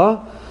Haya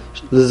La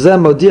L'zeh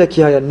Modia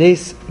Ki Haya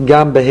Nes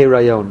Gam Behei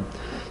Rayon.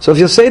 So if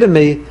you'll say to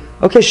me,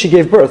 okay, she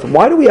gave birth,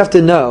 why do we have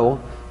to know?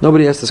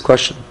 Nobody asked this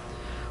question.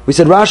 We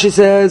said Rashi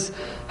says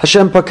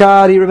Hashem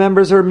Pakad, He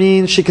remembers her,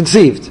 means she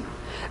conceived,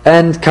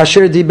 and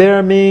Kasher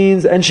Diber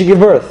means and she gave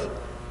birth.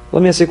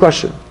 Let me ask you a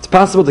question. It's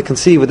possible to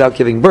conceive without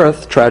giving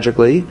birth.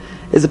 Tragically,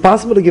 is it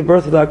possible to give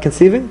birth without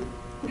conceiving?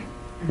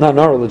 Not in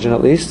our religion,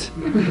 at least.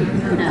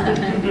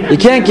 You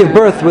can't give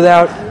birth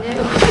without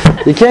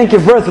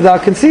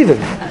conceiving.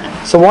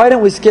 So why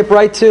don't we skip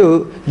right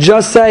to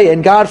just say,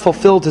 and God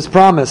fulfilled His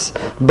promise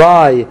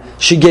by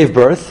she gave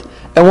birth,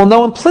 and we'll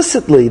know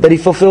implicitly that He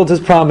fulfilled His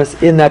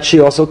promise in that she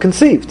also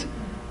conceived.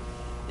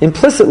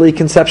 Implicitly,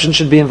 conception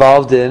should be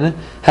involved in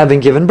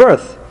having given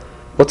birth.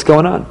 What's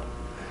going on?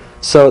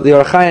 So the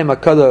Or HaChaim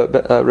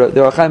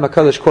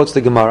HaKadosh quotes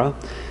the Gemara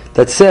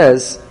that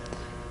says,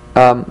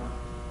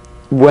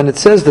 when it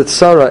says that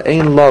Sarah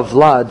Ein Lav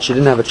Vlad, she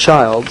didn't have a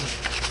child,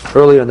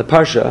 earlier in the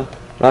Parsha,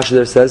 Rashi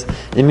there says,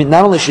 it means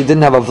not only she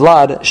didn't have a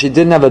Vlad, she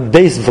didn't have a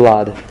base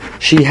Vlad.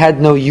 She had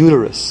no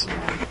uterus.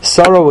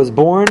 Sarah was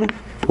born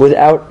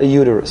without a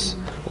uterus,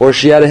 or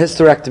she had a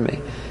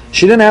hysterectomy.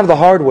 She didn't have the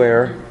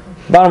hardware.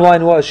 Bottom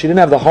line was, she didn't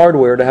have the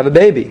hardware to have a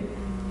baby.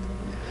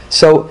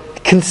 So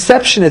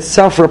conception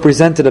itself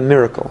represented a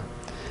miracle.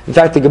 In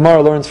fact, the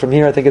Gemara learns from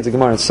here, I think it's a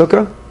Gemara in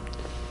Sukkah,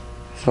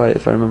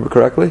 if I remember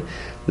correctly,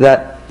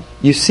 that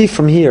you see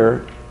from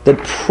here that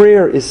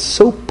prayer is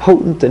so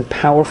potent and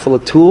powerful a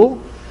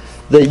tool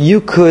that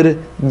you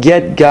could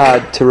get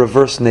God to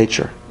reverse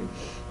nature.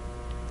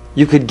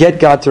 You could get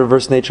God to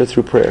reverse nature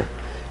through prayer.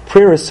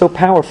 Prayer is so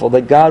powerful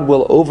that God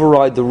will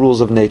override the rules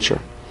of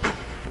nature.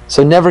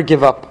 So never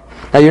give up.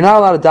 Now you're not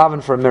allowed to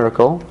daven for a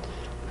miracle,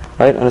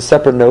 right? On a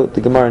separate note,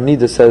 the Gemara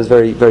Nida says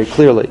very, very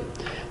clearly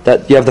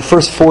that you have the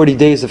first 40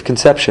 days of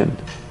conception.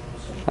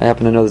 I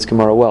happen to know this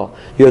Gemara well.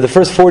 You have the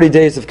first 40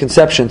 days of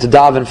conception to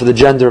daven for the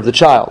gender of the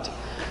child.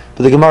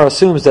 But the Gemara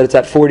assumes that it's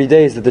at 40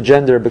 days that the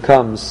gender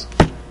becomes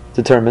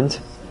determined.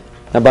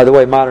 And by the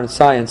way, modern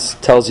science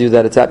tells you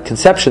that it's at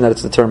conception that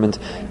it's determined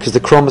because the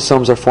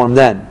chromosomes are formed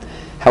then.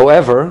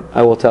 However,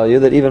 I will tell you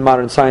that even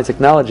modern science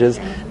acknowledges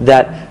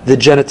that the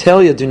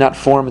genitalia do not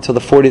form until the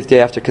 40th day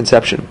after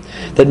conception.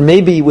 That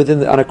maybe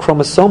on a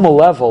chromosomal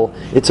level,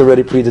 it's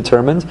already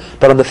predetermined,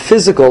 but on the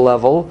physical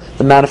level,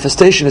 the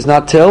manifestation is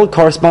not till,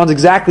 corresponds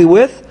exactly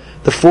with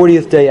the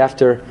 40th day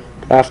after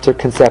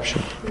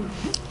conception.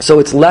 So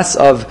it's less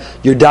of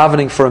you're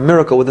davening for a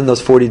miracle within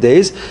those 40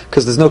 days,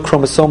 because there's no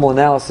chromosomal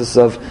analysis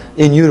of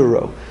in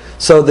utero.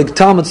 So the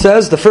Talmud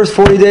says the first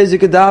 40 days you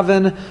could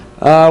daven,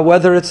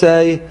 whether it's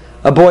a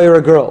boy or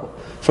a girl.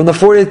 From the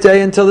 40th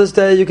day until this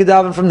day, you could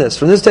daven from this.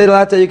 From this day to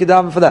that day, you could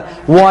daven for that.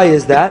 Why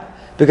is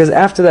that? Because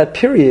after that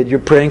period, you're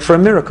praying for a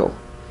miracle.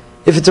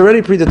 If it's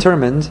already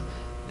predetermined,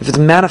 if it's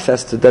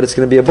manifested that it's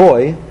going to be a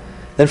boy,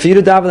 then for you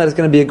to daven that it's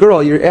going to be a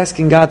girl, you're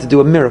asking God to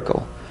do a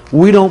miracle.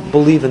 We don't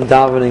believe in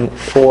davening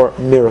for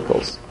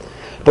miracles.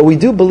 But we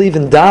do believe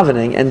in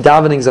davening, and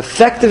davening's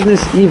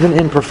effectiveness even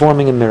in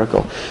performing a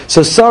miracle.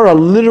 So Sarah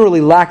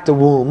literally lacked a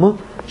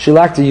womb, she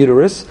lacked a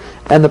uterus,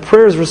 and the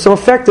prayers were so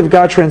effective,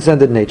 God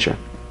transcended nature.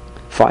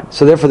 Fine.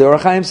 So therefore the Or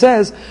HaChaim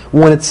says,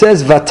 when it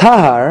says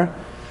Vatahar,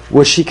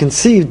 was she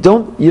conceived,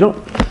 you don't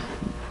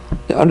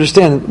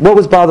understand what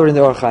was bothering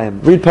the Or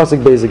HaChaim. Read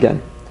Pasuk Beis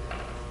again.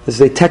 This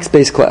is a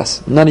text-based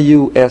class. None of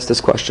you asked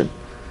this question.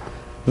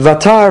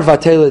 Vatar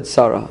vateled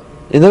Sarah.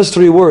 In those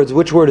three words,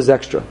 which word is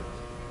extra?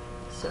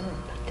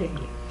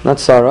 Not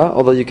Sarah,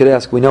 although you could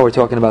ask, we know we're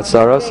talking about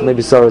Sarah, so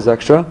maybe Sarah is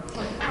extra.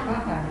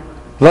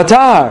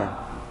 Vatar.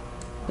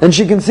 And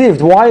she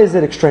conceived. Why is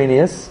it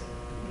extraneous?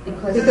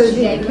 Because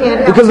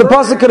the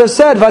pasuk could have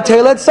said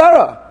Vateled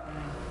Sarah.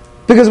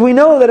 Because we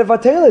know that if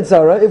Vateled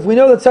Sarah, if we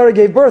know that Sarah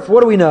gave birth, what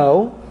do we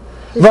know?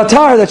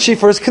 Vatar, that she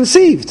first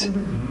conceived.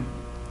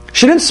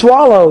 She didn't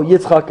swallow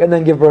Yitzchak and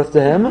then give birth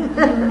to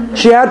him.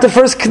 She had to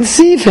first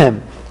conceive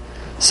him.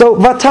 So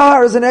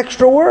Vatar is an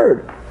extra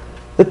word.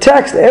 The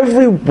text,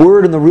 every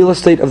word in the real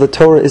estate of the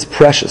Torah is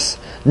precious.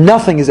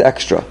 Nothing is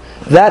extra.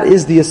 That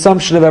is the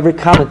assumption of every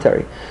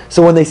commentary.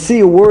 So when they see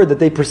a word that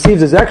they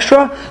perceive as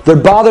extra, they're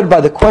bothered by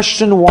the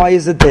question, why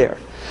is it there?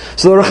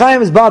 So the Ohr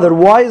HaChaim is bothered,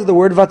 why is the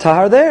word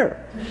Vatar there?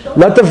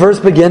 Let the verse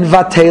begin,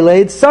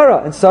 Vateled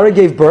Sarah. And Sarah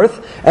gave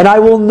birth, and I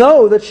will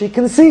know that she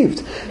conceived.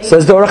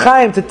 Says the Ohr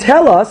HaChaim to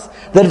tell us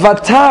that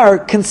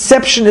Vatar,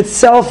 conception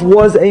itself,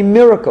 was a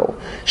miracle.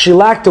 She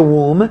lacked a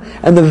womb,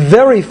 and the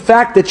very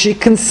fact that she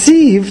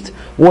conceived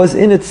was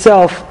in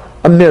itself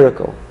a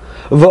miracle.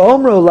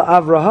 V'omro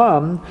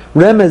la'Avraham,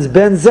 remez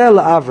ben zeh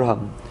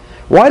la'Avraham.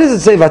 Why does it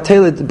say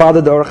Vateled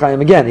bothered the Ohr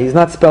HaChaim again? He's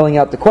not spelling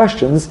out the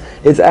questions.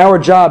 It's our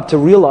job to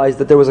realize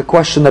that there was a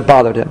question that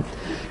bothered him.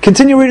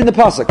 Continue reading the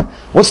pasuk.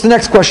 What's the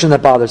next question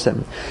that bothers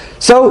him?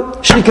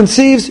 So she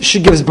conceives,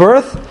 she gives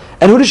birth,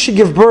 and who does she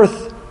give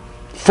birth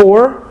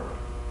for?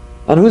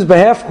 On whose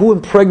behalf? Who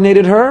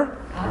impregnated her?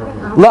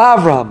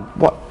 LaAvraham.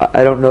 What?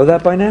 I don't know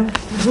that by now.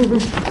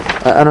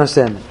 I don't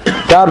understand.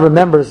 God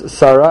remembers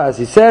Sarah, as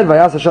He said.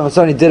 Vayas Hashem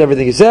Sarah, He did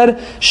everything He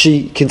said.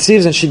 She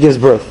conceives and she gives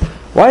birth.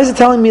 Why is it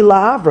telling me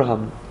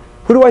LaAvraham?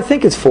 Who do I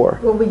think it's for?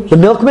 The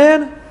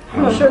milkman?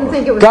 You shouldn't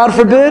think it was. God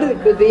forbid.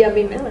 It could be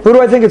Abimelech. Who do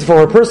I think it's for?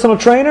 Her personal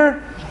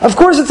trainer? Of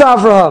course it's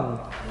Avraham.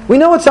 We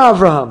know it's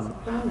Avraham.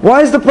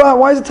 Why is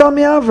it telling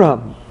me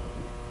Avraham?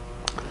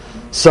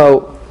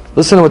 So,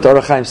 listen to what the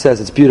Ohr HaChaim says.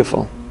 It's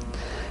beautiful.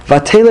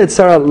 Vateled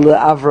Sarah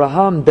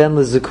le'Avraham ben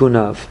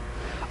leZikunav.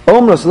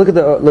 Omro, so look at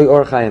the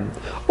Ohr HaChaim.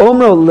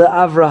 Omro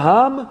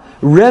le'Avraham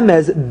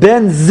remez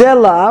ben zeh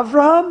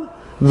la'Avraham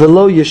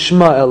v'lo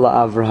yishma el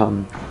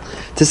la'Avraham.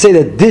 To say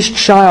that this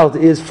child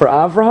is for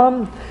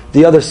Avraham,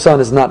 the other son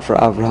is not for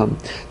Avraham.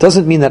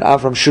 Doesn't mean that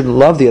Avraham shouldn't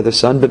love the other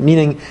son, but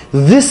meaning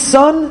this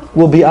son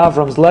will be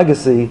Avraham's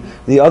legacy,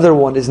 the other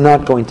one is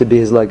not going to be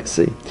his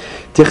legacy.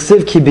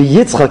 Tichsiv ki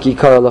biyitzchak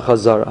yikara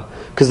lechazara.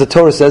 Because the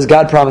Torah says,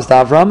 God promised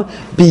Avram,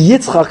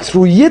 biyitzchak,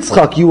 through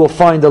Yitzchak you will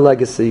find a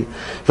legacy.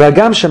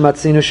 V'agam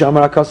shematzinu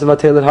she'amar hakasav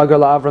vateled Hagar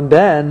la'Avram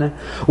ben.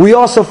 We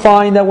also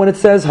find that when it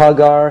says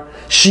Hagar,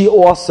 she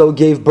also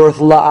gave birth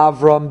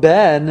la'Avram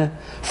ben,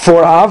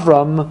 for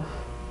Avram,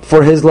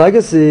 for his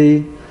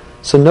legacy.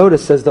 So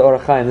notice, says the Ohr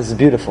HaChaim, this is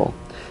beautiful.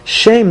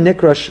 Sham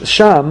nikra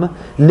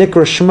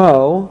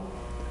shmo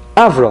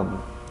Avram.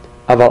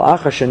 Aval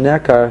acha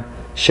shenekar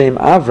Shem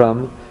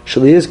Avram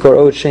sheli yizkor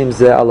od Shem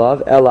zeh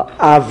alav ela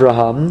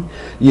Avraham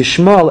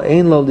yishmal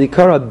ein lo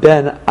likara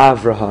ben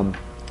Avraham.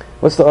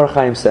 What's the Ohr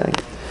HaChaim saying?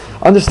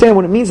 Understand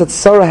what it means that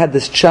Sarah had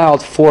this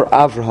child for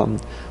Avraham.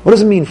 What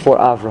does it mean for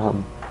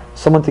Avraham?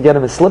 Someone to get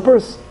him his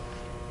slippers?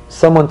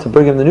 Someone to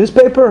bring him the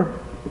newspaper?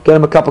 Get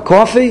him a cup of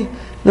coffee?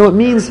 No, it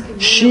means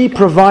she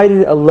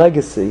provided a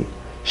legacy.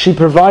 She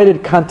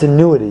provided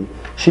continuity.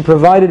 She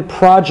provided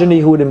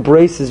progeny who would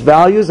embrace his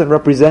values and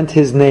represent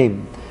his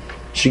name.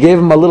 She gave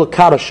him a little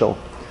kadoshel.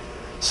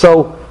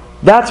 So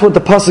that's what the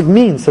pasuk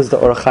means, says the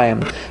Ohr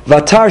HaChaim.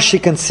 Vatar, she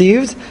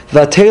conceived,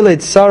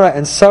 Vateled Sarah,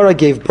 and Sarah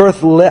gave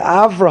birth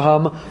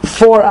le'Avraham,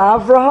 for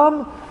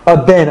Avraham, a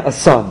ben, a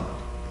son.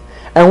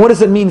 And what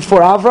does it mean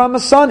for Avraham,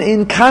 a son?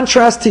 In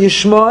contrast to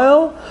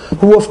Yishmael,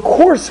 who of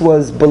course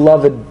was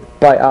beloved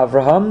by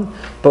Avraham,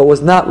 but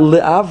was not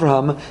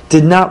le'Avraham,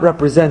 did not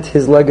represent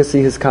his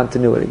legacy, his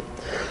continuity.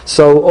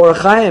 So Ohr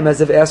HaChaim,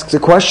 as if asks a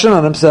question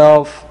on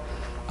himself,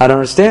 I don't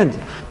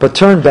understand. But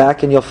turn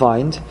back and you'll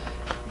find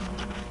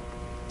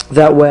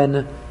that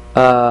when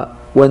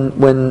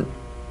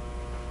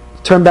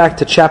turn back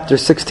to chapter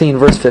 16,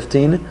 verse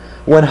 15,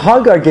 when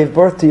Hagar gave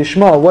birth to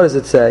Yishmael, what does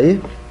it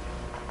say?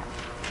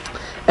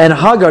 And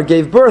Hagar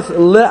gave birth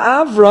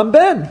le'Avram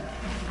ben.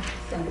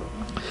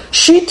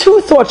 She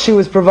too thought she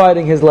was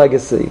providing his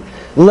legacy.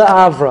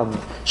 LeAvram.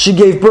 She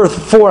gave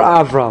birth for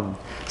Avram.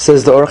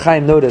 Says the Ohr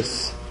HaChaim,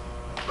 notice.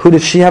 Who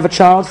did she have a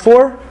child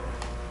for?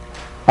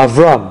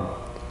 Avram.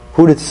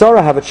 Who did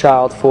Sarah have a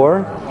child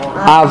for?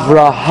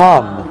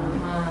 Avraham.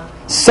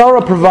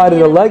 Sarah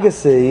provided a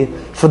legacy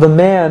for the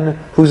man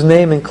whose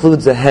name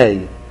includes a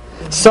hey.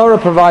 Sarah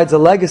provides a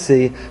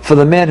legacy for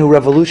the man who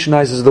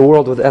revolutionizes the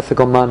world with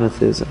ethical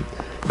monotheism.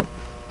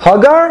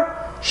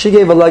 Hagar, she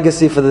gave a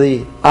legacy for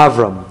the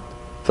Avram,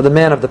 for the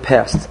man of the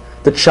past,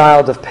 the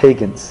child of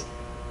pagans.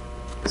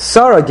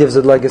 Sarah gives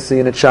a legacy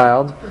in a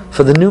child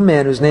for the new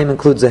man whose name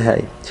includes a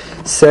hey.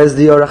 Says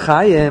the Ohr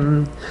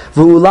HaChaim,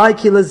 V'ulai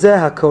ki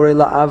lezeha korei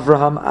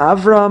la'Avraham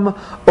Avram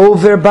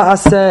over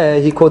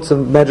ba'aseh. He quotes a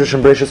Medrash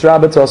and Bereshis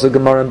Rabbah, it's also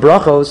Gemara and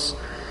Brachos,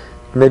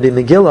 maybe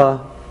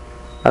Megillah,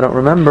 I don't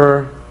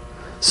remember.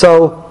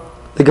 So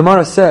the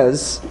Gemara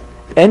says,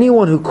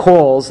 anyone who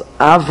calls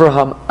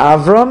Avraham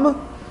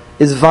Avram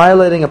is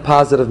violating a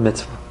positive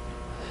mitzvah.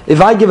 If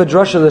I give a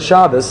drasha of the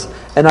Shabbos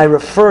and I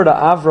refer to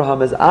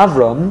Avraham as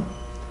Avram,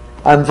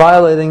 I'm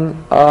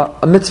violating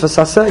a mitzvah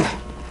saseh.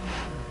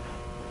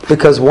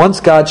 Because once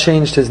God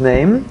changed his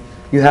name,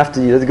 you have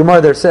to use. The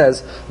Gemara there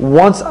says,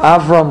 once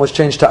Avram was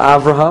changed to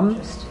Avraham,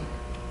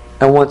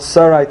 and once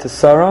Sarai to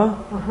Sarah,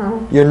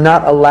 you're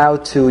not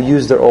allowed to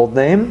use their old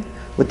name,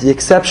 with the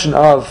exception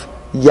of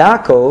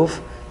Yaakov,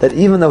 that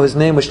even though his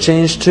name was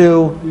changed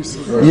to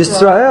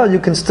Yisrael, you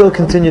can still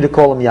continue to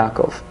call him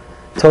Yaakov.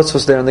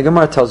 Tosfos there, and the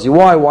Gemara tells you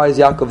why. Why is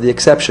Yaakov the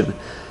exception?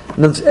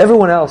 And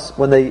everyone else,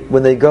 when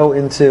they go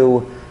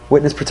into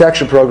witness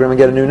protection program and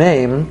get a new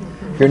name,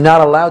 you're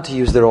not allowed to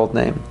use their old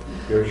name.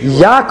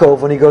 Yaakov,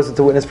 when he goes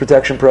into witness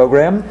protection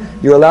program,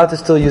 you're allowed to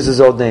still use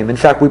his old name. In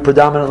fact, we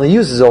predominantly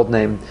use his old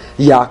name,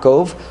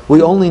 Yaakov.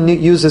 We only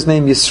use his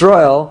name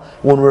Yisrael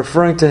when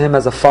referring to him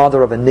as a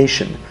father of a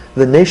nation,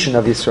 the nation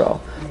of Yisrael.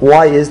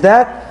 Why is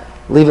that?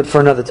 Leave it for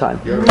another time.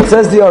 It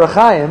says the Orach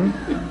Chaim,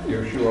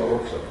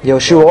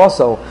 Yoshua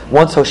also.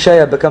 Once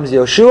Hosea becomes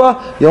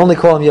Yoshua, you only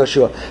call him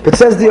Yoshua. But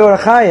says the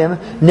Orach Chaim,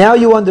 now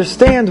you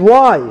understand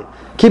why.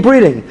 Keep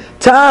reading.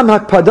 Ta'am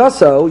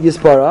hakpadaso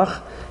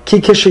Yisbarach, Ki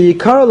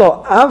kishayikar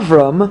lo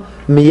Avram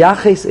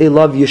miyaches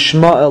elav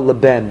Yishmael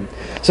leben.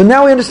 So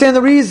now we understand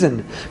the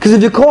reason. Because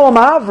if you call him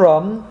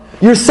Avram,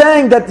 you're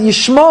saying that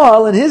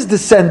Yishmael and his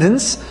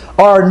descendants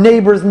are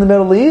neighbors in the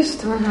Middle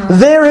East.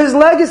 They're his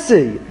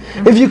legacy.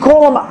 If you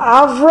call him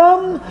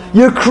Avram,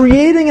 you're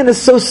creating an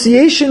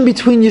association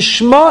between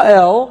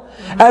Yishmael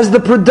as the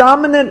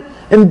predominant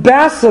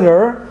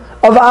ambassador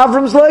of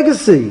Avram's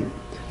legacy.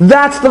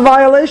 That's the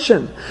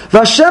violation.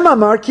 Vashem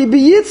amar ki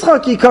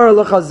biyitzchak yikar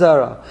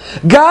lechazara.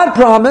 God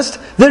promised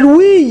that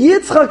we,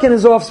 Yitzchak and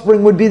his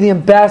offspring, would be the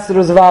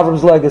ambassadors of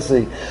Avram's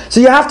legacy. So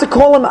you have to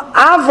call him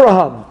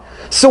Avraham.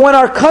 So when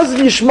our cousin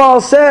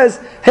Yishmael says,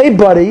 hey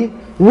buddy,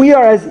 we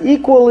are as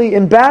equally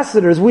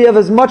ambassadors, we have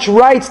as much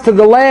rights to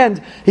the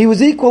land, he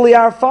was equally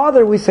our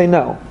father, we say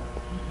no.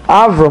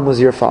 Avram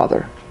was your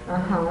father.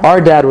 Our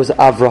dad was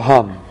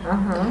Avraham.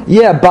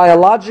 Yeah,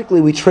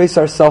 biologically we trace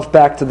ourselves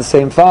back to the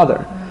same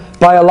father.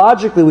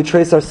 Biologically we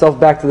trace ourselves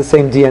back to the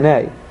same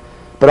DNA.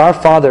 But our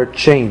father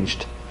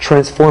changed,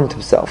 transformed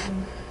himself.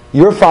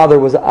 Your father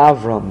was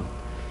Avram.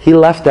 He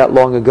left that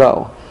long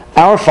ago.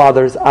 Our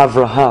father is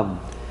Avraham.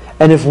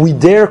 And if we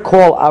dare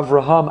call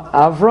Avraham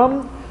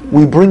Avram,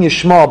 we bring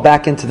Yishmael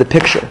back into the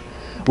picture.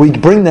 We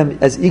bring them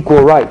as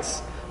equal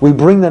rights. We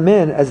bring them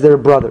in as their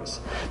brothers.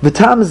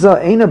 V'tam za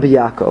eina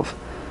b'Yakov.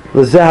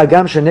 L'zeh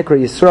hagam shenikra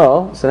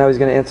Yisrael. So now he's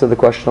going to answer the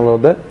question a little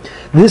bit.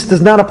 This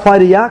does not apply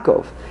to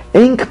Yaakov.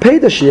 Ein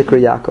kpeda sheyikra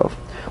Yaakov.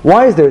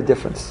 Why is there a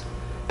difference?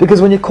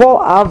 Because when you call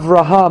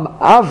Avraham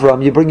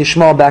Avram, you bring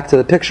Yishmael back to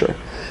the picture.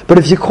 But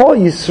if you call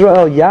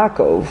Yisrael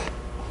Yaakov,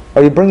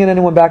 are you bringing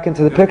anyone back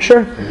into the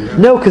picture?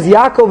 No, because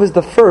Yaakov is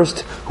the first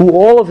who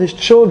all of his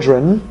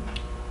children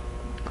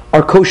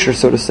are kosher,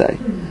 so to say.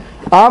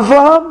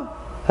 Avraham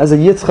has a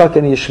Yitzchak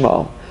and a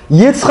Yishmael.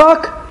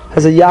 Yitzchak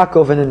has a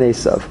Yaakov and an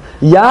Esav.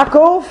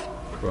 Yaakov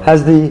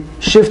has the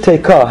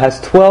Shiftei Ka, has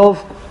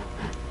 12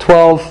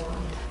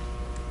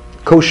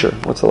 kosher,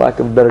 what's the lack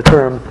of a better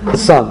term,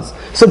 sons.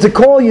 So to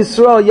call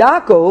Yisrael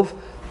Yaakov,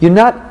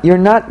 you're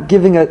not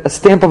giving a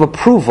stamp of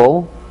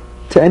approval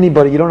to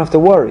anybody, you don't have to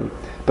worry.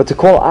 But to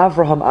call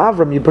Avraham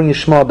Avram, you bring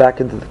Yishmael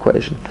back into the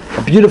equation.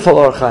 A beautiful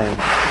Orach Chaim.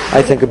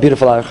 I think a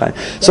beautiful Orach Chaim.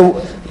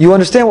 So you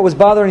understand what was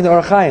bothering the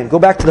Orach Chaim. Go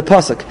back to the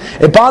pasuk.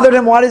 It bothered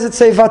him. Why does it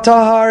say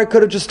Vatahar? It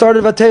could have just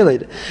started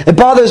Vateled. It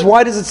bothers.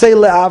 Why does it say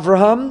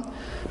LeAvraham?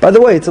 By the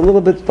way, it's a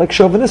little bit like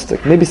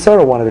chauvinistic. Maybe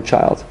Sarah wanted a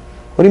child.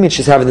 What do you mean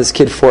she's having this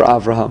kid for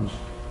Avraham?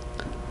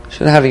 She's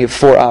not having it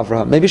for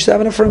Avraham. Maybe she's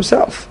having it for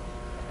himself.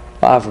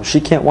 Avram. She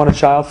can't want a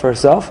child for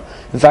herself.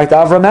 In fact,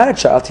 Avram had a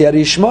child. He had a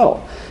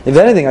Yishmael. If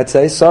anything, I'd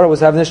say Sarah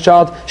was having this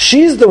child.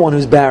 She's the one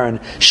who's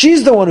barren.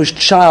 She's the one who's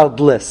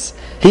childless.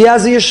 He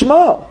has a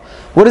Yishmael.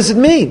 What does it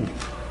mean?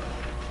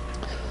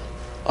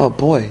 Oh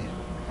boy,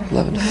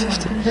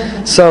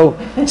 11:50. So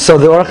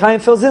the Orach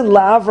Chaim fills in.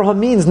 LaAvraham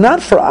means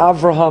not for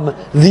Avraham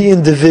the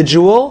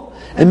individual.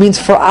 It means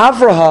for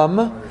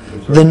Avraham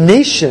the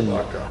nation.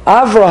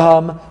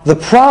 Avraham, the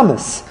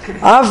promise.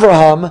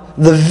 Avraham,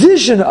 the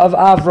vision of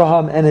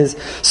Avraham and his.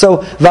 So,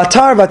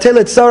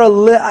 Vatelet Sarah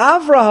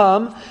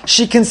le'Avraham,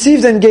 she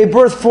conceived and gave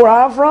birth for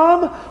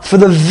Avraham, for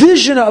the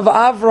vision of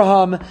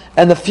Avraham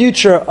and the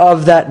future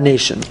of that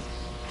nation.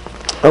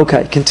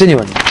 Okay,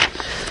 continuing.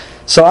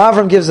 So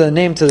Avram gives a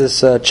name to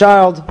this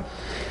child.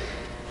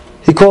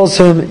 He calls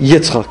him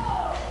Yitzchak.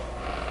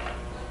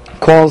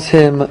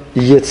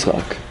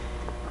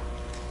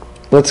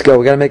 Let's go.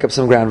 We got to make up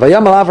some ground.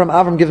 Vayamal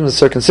Avram gives him the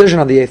circumcision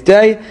on the 8th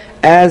day,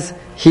 as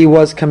he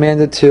was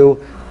commanded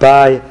to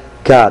by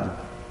God.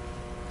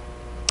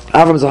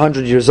 Avram's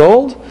 100 years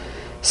old.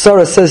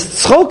 Sarah says,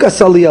 "Tzchok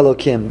asali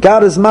Elokim."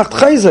 God is macht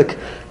chayzik.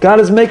 God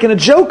is making a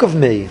joke of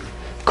me.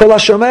 Kol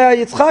hashomea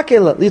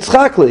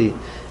yitzchak li.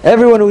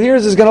 Everyone who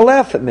hears is going to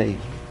laugh at me.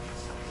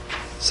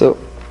 So,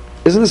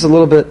 isn't this a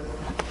little bit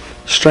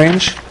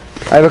strange?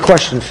 I have a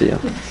question for you.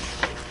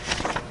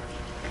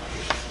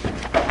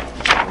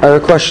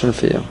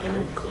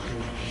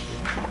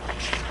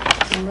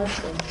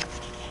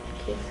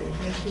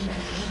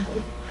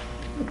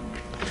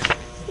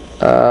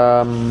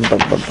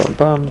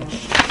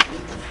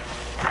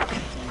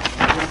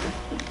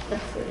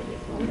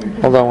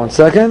 Hold on one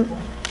second.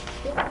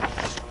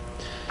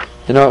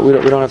 You know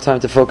what, we don't have time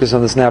to focus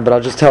on this now, but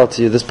I'll just tell it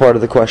to you, this part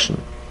of the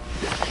question.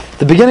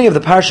 The beginning of the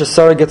parsha,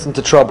 Sarah gets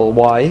into trouble.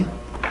 Why?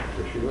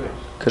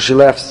 Because she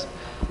laughs.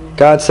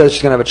 God says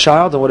she's going to have a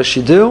child, and what does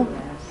she do?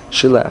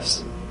 She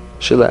laughs.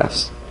 She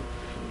laughs.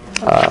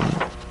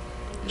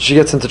 She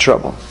gets into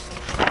trouble.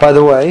 By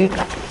the way,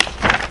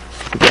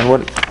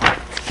 again,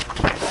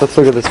 let's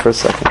look at this for a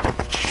second.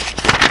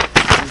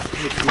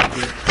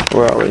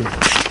 Where are we?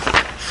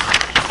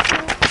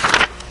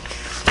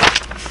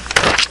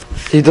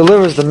 He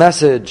delivers the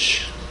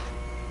message.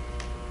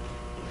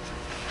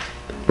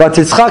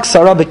 Vatitzchak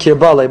Sarah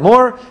b'kirba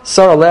lemor.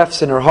 Sarah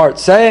laughs in her heart,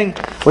 saying,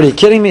 "What are you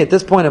kidding me? At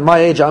this point in my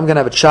age, I'm going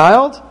to have a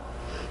child."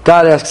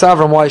 God asks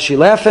Avram, "Why is she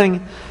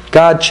laughing?"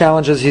 God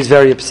challenges. He's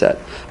very upset.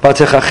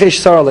 Vatichachesh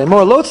Sarah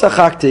lemor lo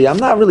tzachakti. I'm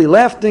not really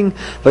laughing.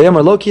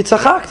 Vayomer lo ki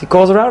tzachakti. He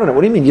calls her out on it.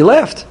 What do you mean? You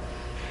laughed?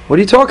 What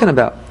are you talking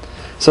about?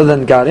 So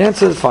then God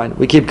answers. Fine.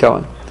 We keep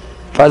going.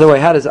 By the way,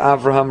 how does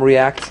Avraham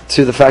react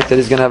to the fact that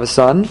he's going to have a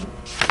son?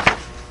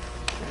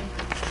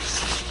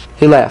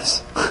 He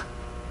laughs.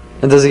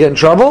 And does he get in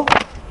trouble?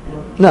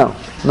 No,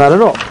 not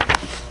at all.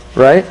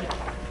 Right?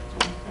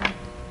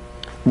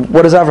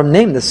 What does Avram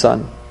name this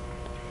son?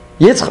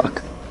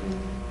 Yitzchak.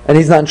 And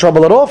he's not in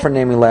trouble at all for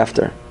naming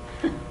laughter.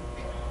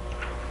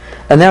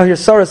 And now here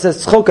Sarah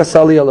says, Tzchok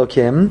asali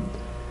Elokim,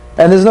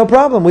 and there's no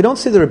problem. We don't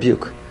see the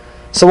rebuke.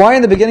 So why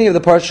in the beginning of the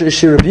parsha is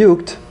she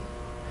rebuked,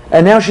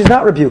 and now she's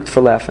not rebuked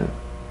for laughing?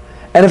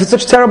 And if it's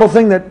such a terrible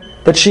thing that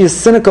she is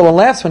cynical and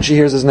laughs when she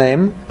hears his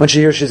name, when she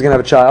hears she's going to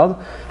have a child,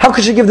 how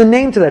could she give the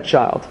name to that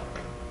child?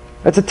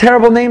 That's a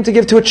terrible name to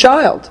give to a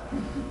child.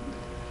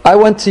 I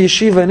went to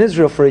yeshiva in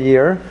Israel for a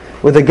year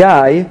with a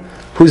guy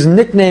whose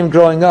nickname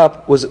growing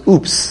up was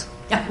Oops.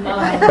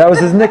 That was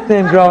his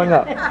nickname growing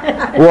up.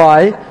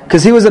 Why?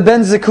 Because he was a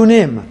Ben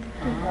Zikunim.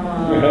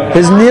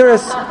 His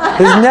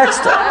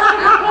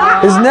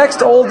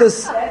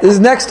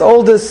next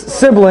oldest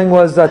sibling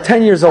was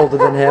 10 years older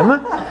than him,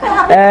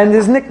 and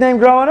his nickname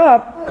growing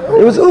up,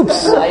 it was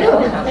Oops.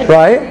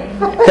 Right?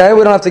 Okay,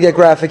 we don't have to get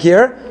graphic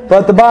here,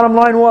 but the bottom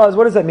line was,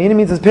 what does that mean? It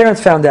means his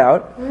parents found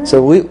out,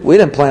 so we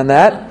didn't plan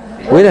that.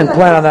 We didn't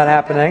plan on that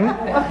happening.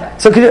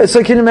 So can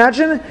you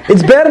imagine?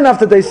 It's bad enough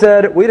that they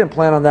said, we didn't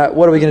plan on that,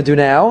 what are we going to do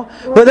now?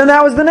 But then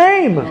that was the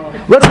name.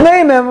 Let's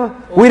name him,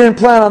 we didn't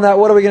plan on that,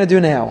 what are we going to do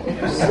now?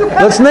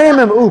 Let's name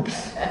him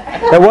Oops.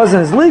 That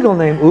wasn't his legal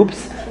name,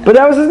 Oops, but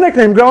that was his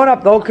nickname growing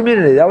up, the whole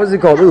community. That was he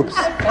called, Oops.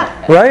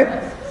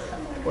 Right?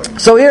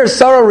 So here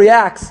Sarah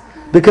reacts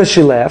because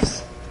she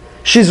laughs.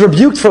 She's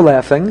rebuked for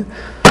laughing.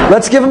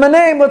 Let's give him a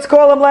name, let's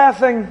call him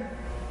laughing.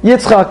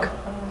 Yitzchak.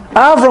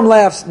 Avram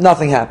laughs,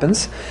 nothing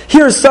happens.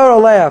 Here Sarah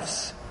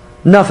laughs,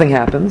 nothing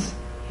happens.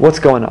 What's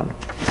going on?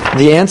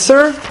 The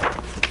answer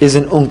is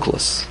an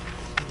Onkelos.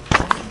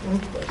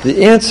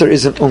 The answer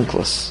is an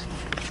Onkelos.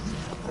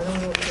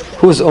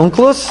 Who is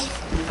Onkelos?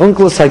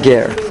 Onkelos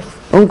Hager.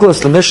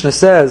 Onkelos, the Mishnah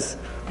says,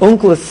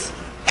 Onkelos,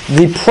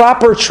 the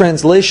proper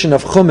translation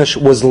of Chumash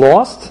was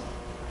lost.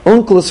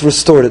 Onkelos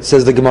restored it,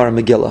 says the Gemara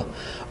Megillah.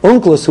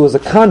 Onkelos, who was a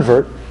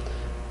convert,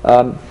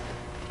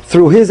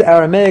 through his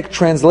Aramaic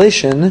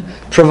translation,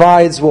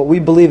 provides what we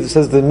believe,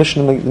 says the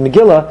Mishnah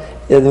Megillah,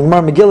 the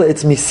Gemara Megillah,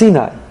 it's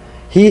Misinai.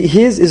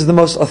 His is the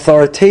most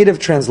authoritative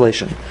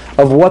translation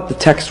of what the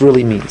text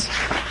really means.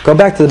 Go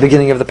back to the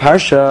beginning of the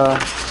Parsha,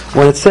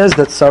 when it says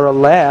that Sarah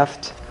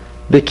laughed,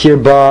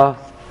 Bikirba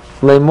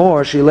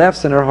Lemor, she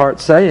laughs in her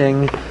heart,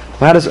 saying,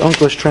 how does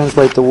Onkelos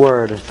translate the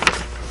word?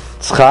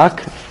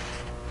 Tzchak.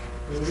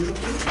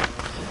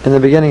 In the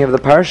beginning of the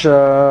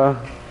Parsha,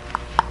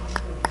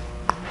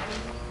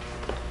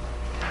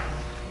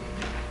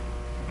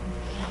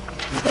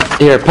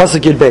 here,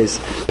 Pasuk Yud Beis.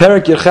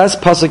 Perek Yerches,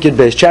 Pasuk Yud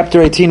Beis.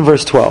 Chapter 18,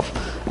 verse 12.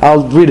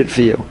 I'll read it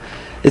for you.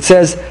 It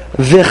says,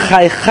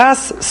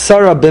 V'chaychas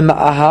Sarah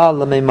b'ma'aha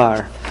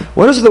l'meimar.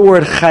 What does the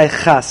word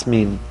chaychas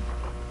mean?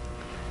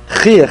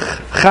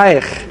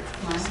 Chaych,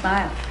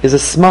 smile, is a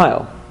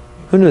smile.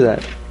 Who knew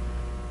that?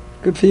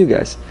 Good for you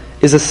guys.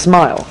 Is a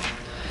smile.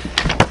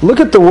 Look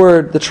at the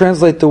word,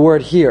 translate the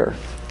word here.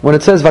 When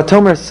it says,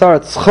 Vatomer Sarah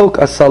tzchok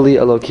asali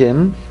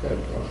Elokim,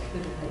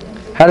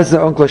 how does the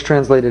Onkelos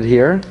translate it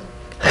here?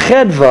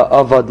 Chedva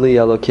avad li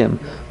Elokim.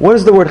 What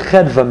does the word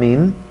chedva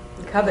mean?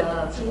 Coveted.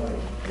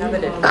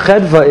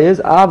 Chedva is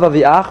ava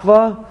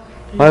v'achva.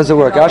 How does it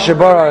work? Asher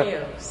bara.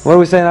 What do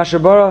we say in Asher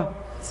bara?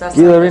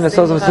 Gilarina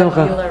sozam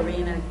simcha.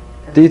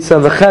 Ditza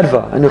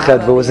v'chedva. I knew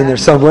chedva was in there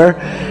somewhere.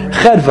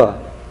 Chedva.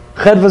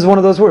 Chedva is one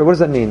of those words. What does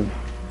that mean?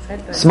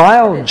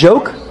 Smile?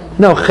 Joke?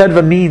 No,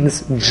 chedva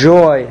means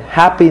joy,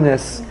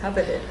 happiness.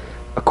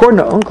 According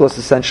to Onkelos,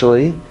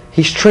 essentially,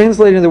 he's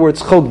translating the word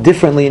tzchok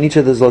differently in each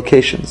of those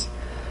locations.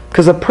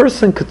 Because a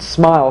person could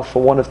smile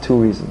for one of two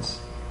reasons.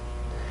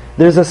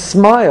 There's a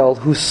smile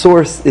whose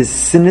source is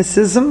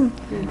cynicism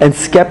and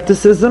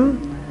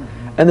skepticism,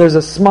 and there's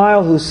a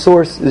smile whose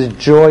source is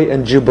joy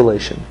and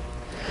jubilation.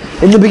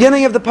 In the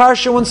beginning of the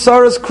parsha, when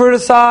Sarah's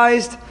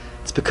criticized,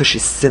 it's because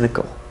she's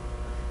cynical.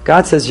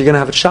 God says, you're going to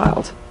have a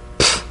child.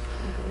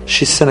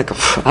 She's cynical.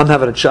 I'm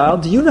having a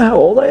child. Do you know how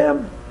old I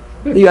am?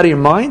 Are you out of your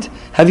mind?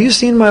 Have you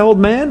seen my old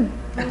man?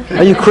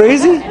 Are you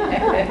crazy?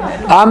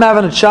 I'm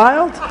having a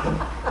child?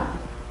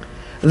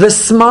 The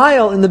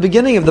smile in the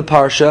beginning of the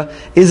Parsha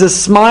is a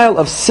smile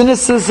of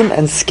cynicism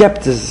and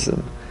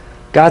skepticism.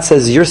 God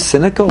says, you're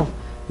cynical?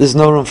 There's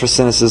no room for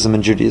cynicism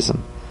in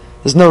Judaism.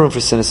 There's no room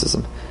for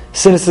cynicism.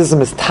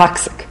 Cynicism is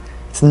toxic.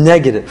 It's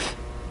negative.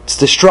 It's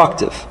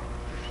destructive.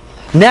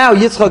 Now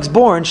Yitzchak's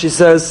born, she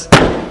says,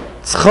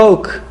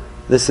 Tzchok.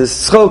 This is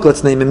Tzchok,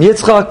 let's name him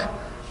Yitzchak.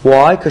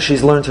 Why? Because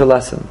she's learned her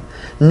lesson.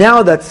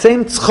 Now that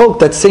same Tzchok,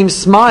 that same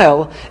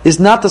smile, is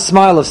not the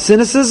smile of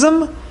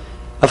cynicism,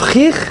 of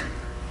chich,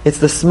 it's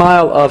the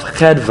smile of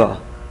chedva,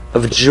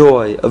 of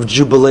joy, of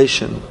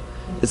jubilation.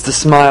 It's the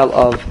smile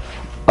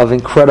of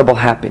incredible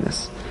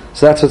happiness.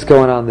 So that's what's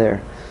going on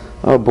there.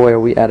 Oh boy, are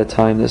we out of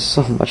time. There's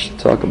so much to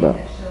talk about.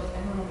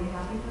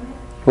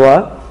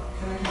 What?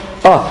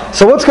 Oh,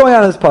 so what's going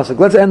on in this pasuk?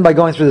 Let's end by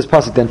going through this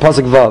pasuk then.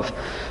 Pasuk Vav.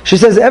 She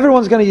says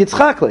everyone's going to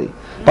yitzchakli.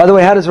 By the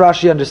way, how does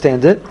Rashi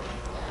understand it?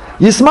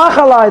 Yismach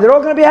alai. They're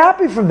all going to be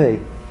happy for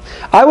me.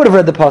 I would have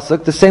read the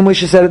pasuk the same way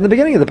she said it in the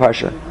beginning of the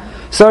parsha.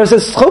 Sarah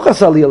says,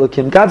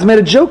 God's made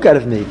a joke out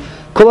of me.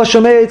 They're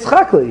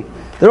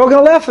all going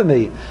to laugh at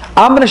me.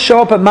 I'm going to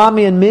show up at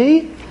Mommy and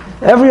Me.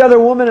 Every other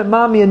woman at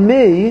Mommy and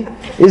Me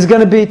is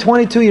going to be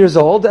 22 years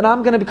old, and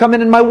I'm going to come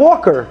in my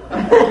walker.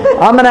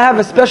 I'm going to have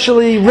a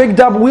specially rigged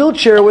up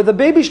wheelchair with a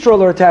baby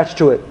stroller attached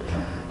to it.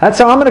 That's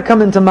how I'm going to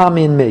come into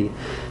Mommy and Me.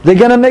 They're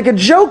going to make a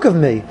joke of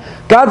me.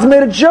 God's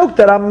made a joke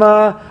that I'm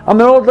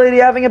an old lady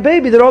having a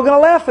baby. They're all going to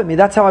laugh at me.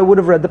 That's how I would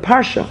have read the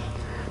Parsha.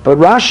 But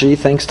Rashi,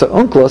 thanks to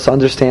Unklos,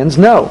 understands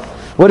no.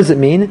 What does it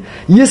mean?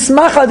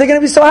 Yismacha, they're going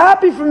to be so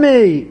happy for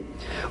me.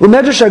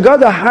 Umedrash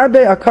agada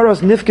harbe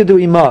akaros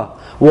nifkedu ima.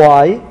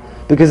 Why?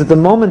 Because at the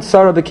moment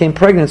Sarah became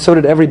pregnant, so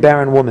did every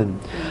barren woman.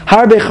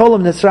 Harbe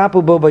cholam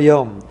nisrapu bo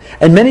bayom.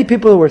 And many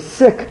people who were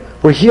sick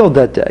were healed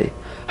that day.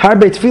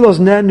 Harbe tfilos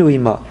nenu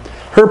ima.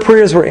 Her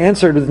prayers were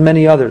answered with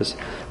many others.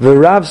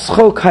 V'rav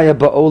schok haya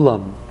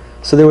ba'olam.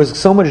 So there was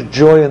so much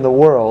joy in the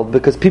world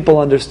because people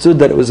understood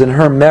that it was in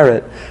her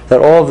merit that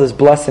all of this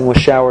blessing was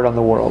showered on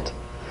the world.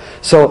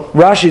 So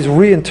Rashi's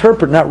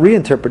not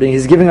reinterpreting,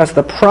 he's giving us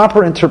the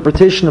proper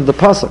interpretation of the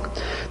pasuk.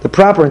 The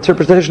proper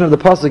interpretation of the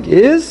pasuk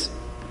is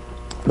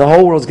the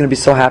whole world is going to be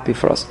so happy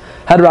for us.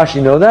 How did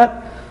Rashi know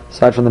that?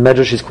 Aside from the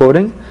Medrash he's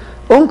quoting,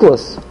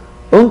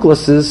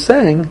 Unklos is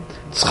saying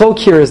tzchok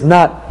here is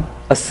not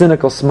a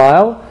cynical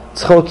smile.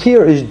 Tzchok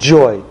here is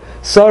joy.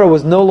 Sarah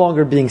was no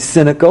longer being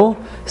cynical.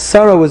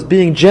 Sarah was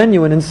being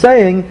genuine and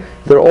saying,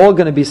 they're all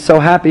going to be so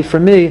happy for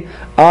me.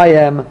 I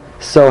am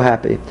so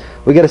happy.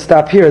 We got to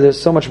stop here.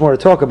 There's so much more to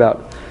talk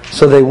about.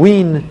 So they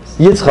wean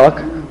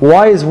Yitzchak.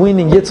 Why is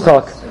weaning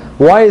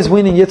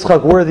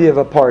Yitzchak worthy of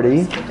a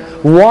party?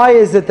 Why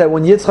is it that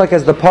when Yitzchak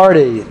has the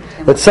party,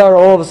 that Sarah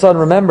all of a sudden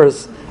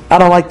remembers, I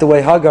don't like the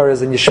way Hagar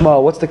is in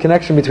Yishmael. What's the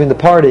connection between the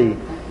party,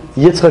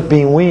 Yitzchak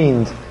being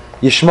weaned,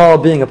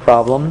 Yishmael being a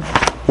problem?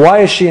 Why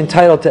is she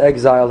entitled to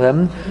exile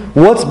him?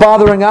 What's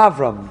bothering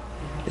Avram?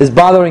 Is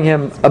bothering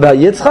him about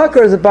Yitzchak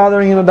or is it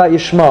bothering him about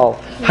Yishmael?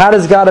 How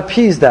does God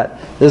appease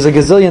that? There's a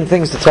gazillion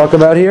things to talk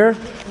about here,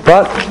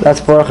 but that's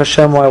Baruch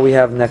Hashem why we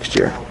have next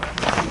year.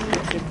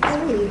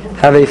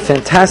 Have a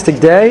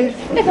fantastic day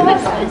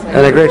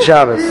and a great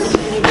Shabbos.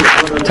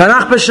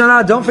 Tanakh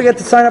B'Shana, don't forget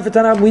to sign up for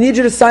Tanakh. We need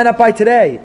you to sign up by today.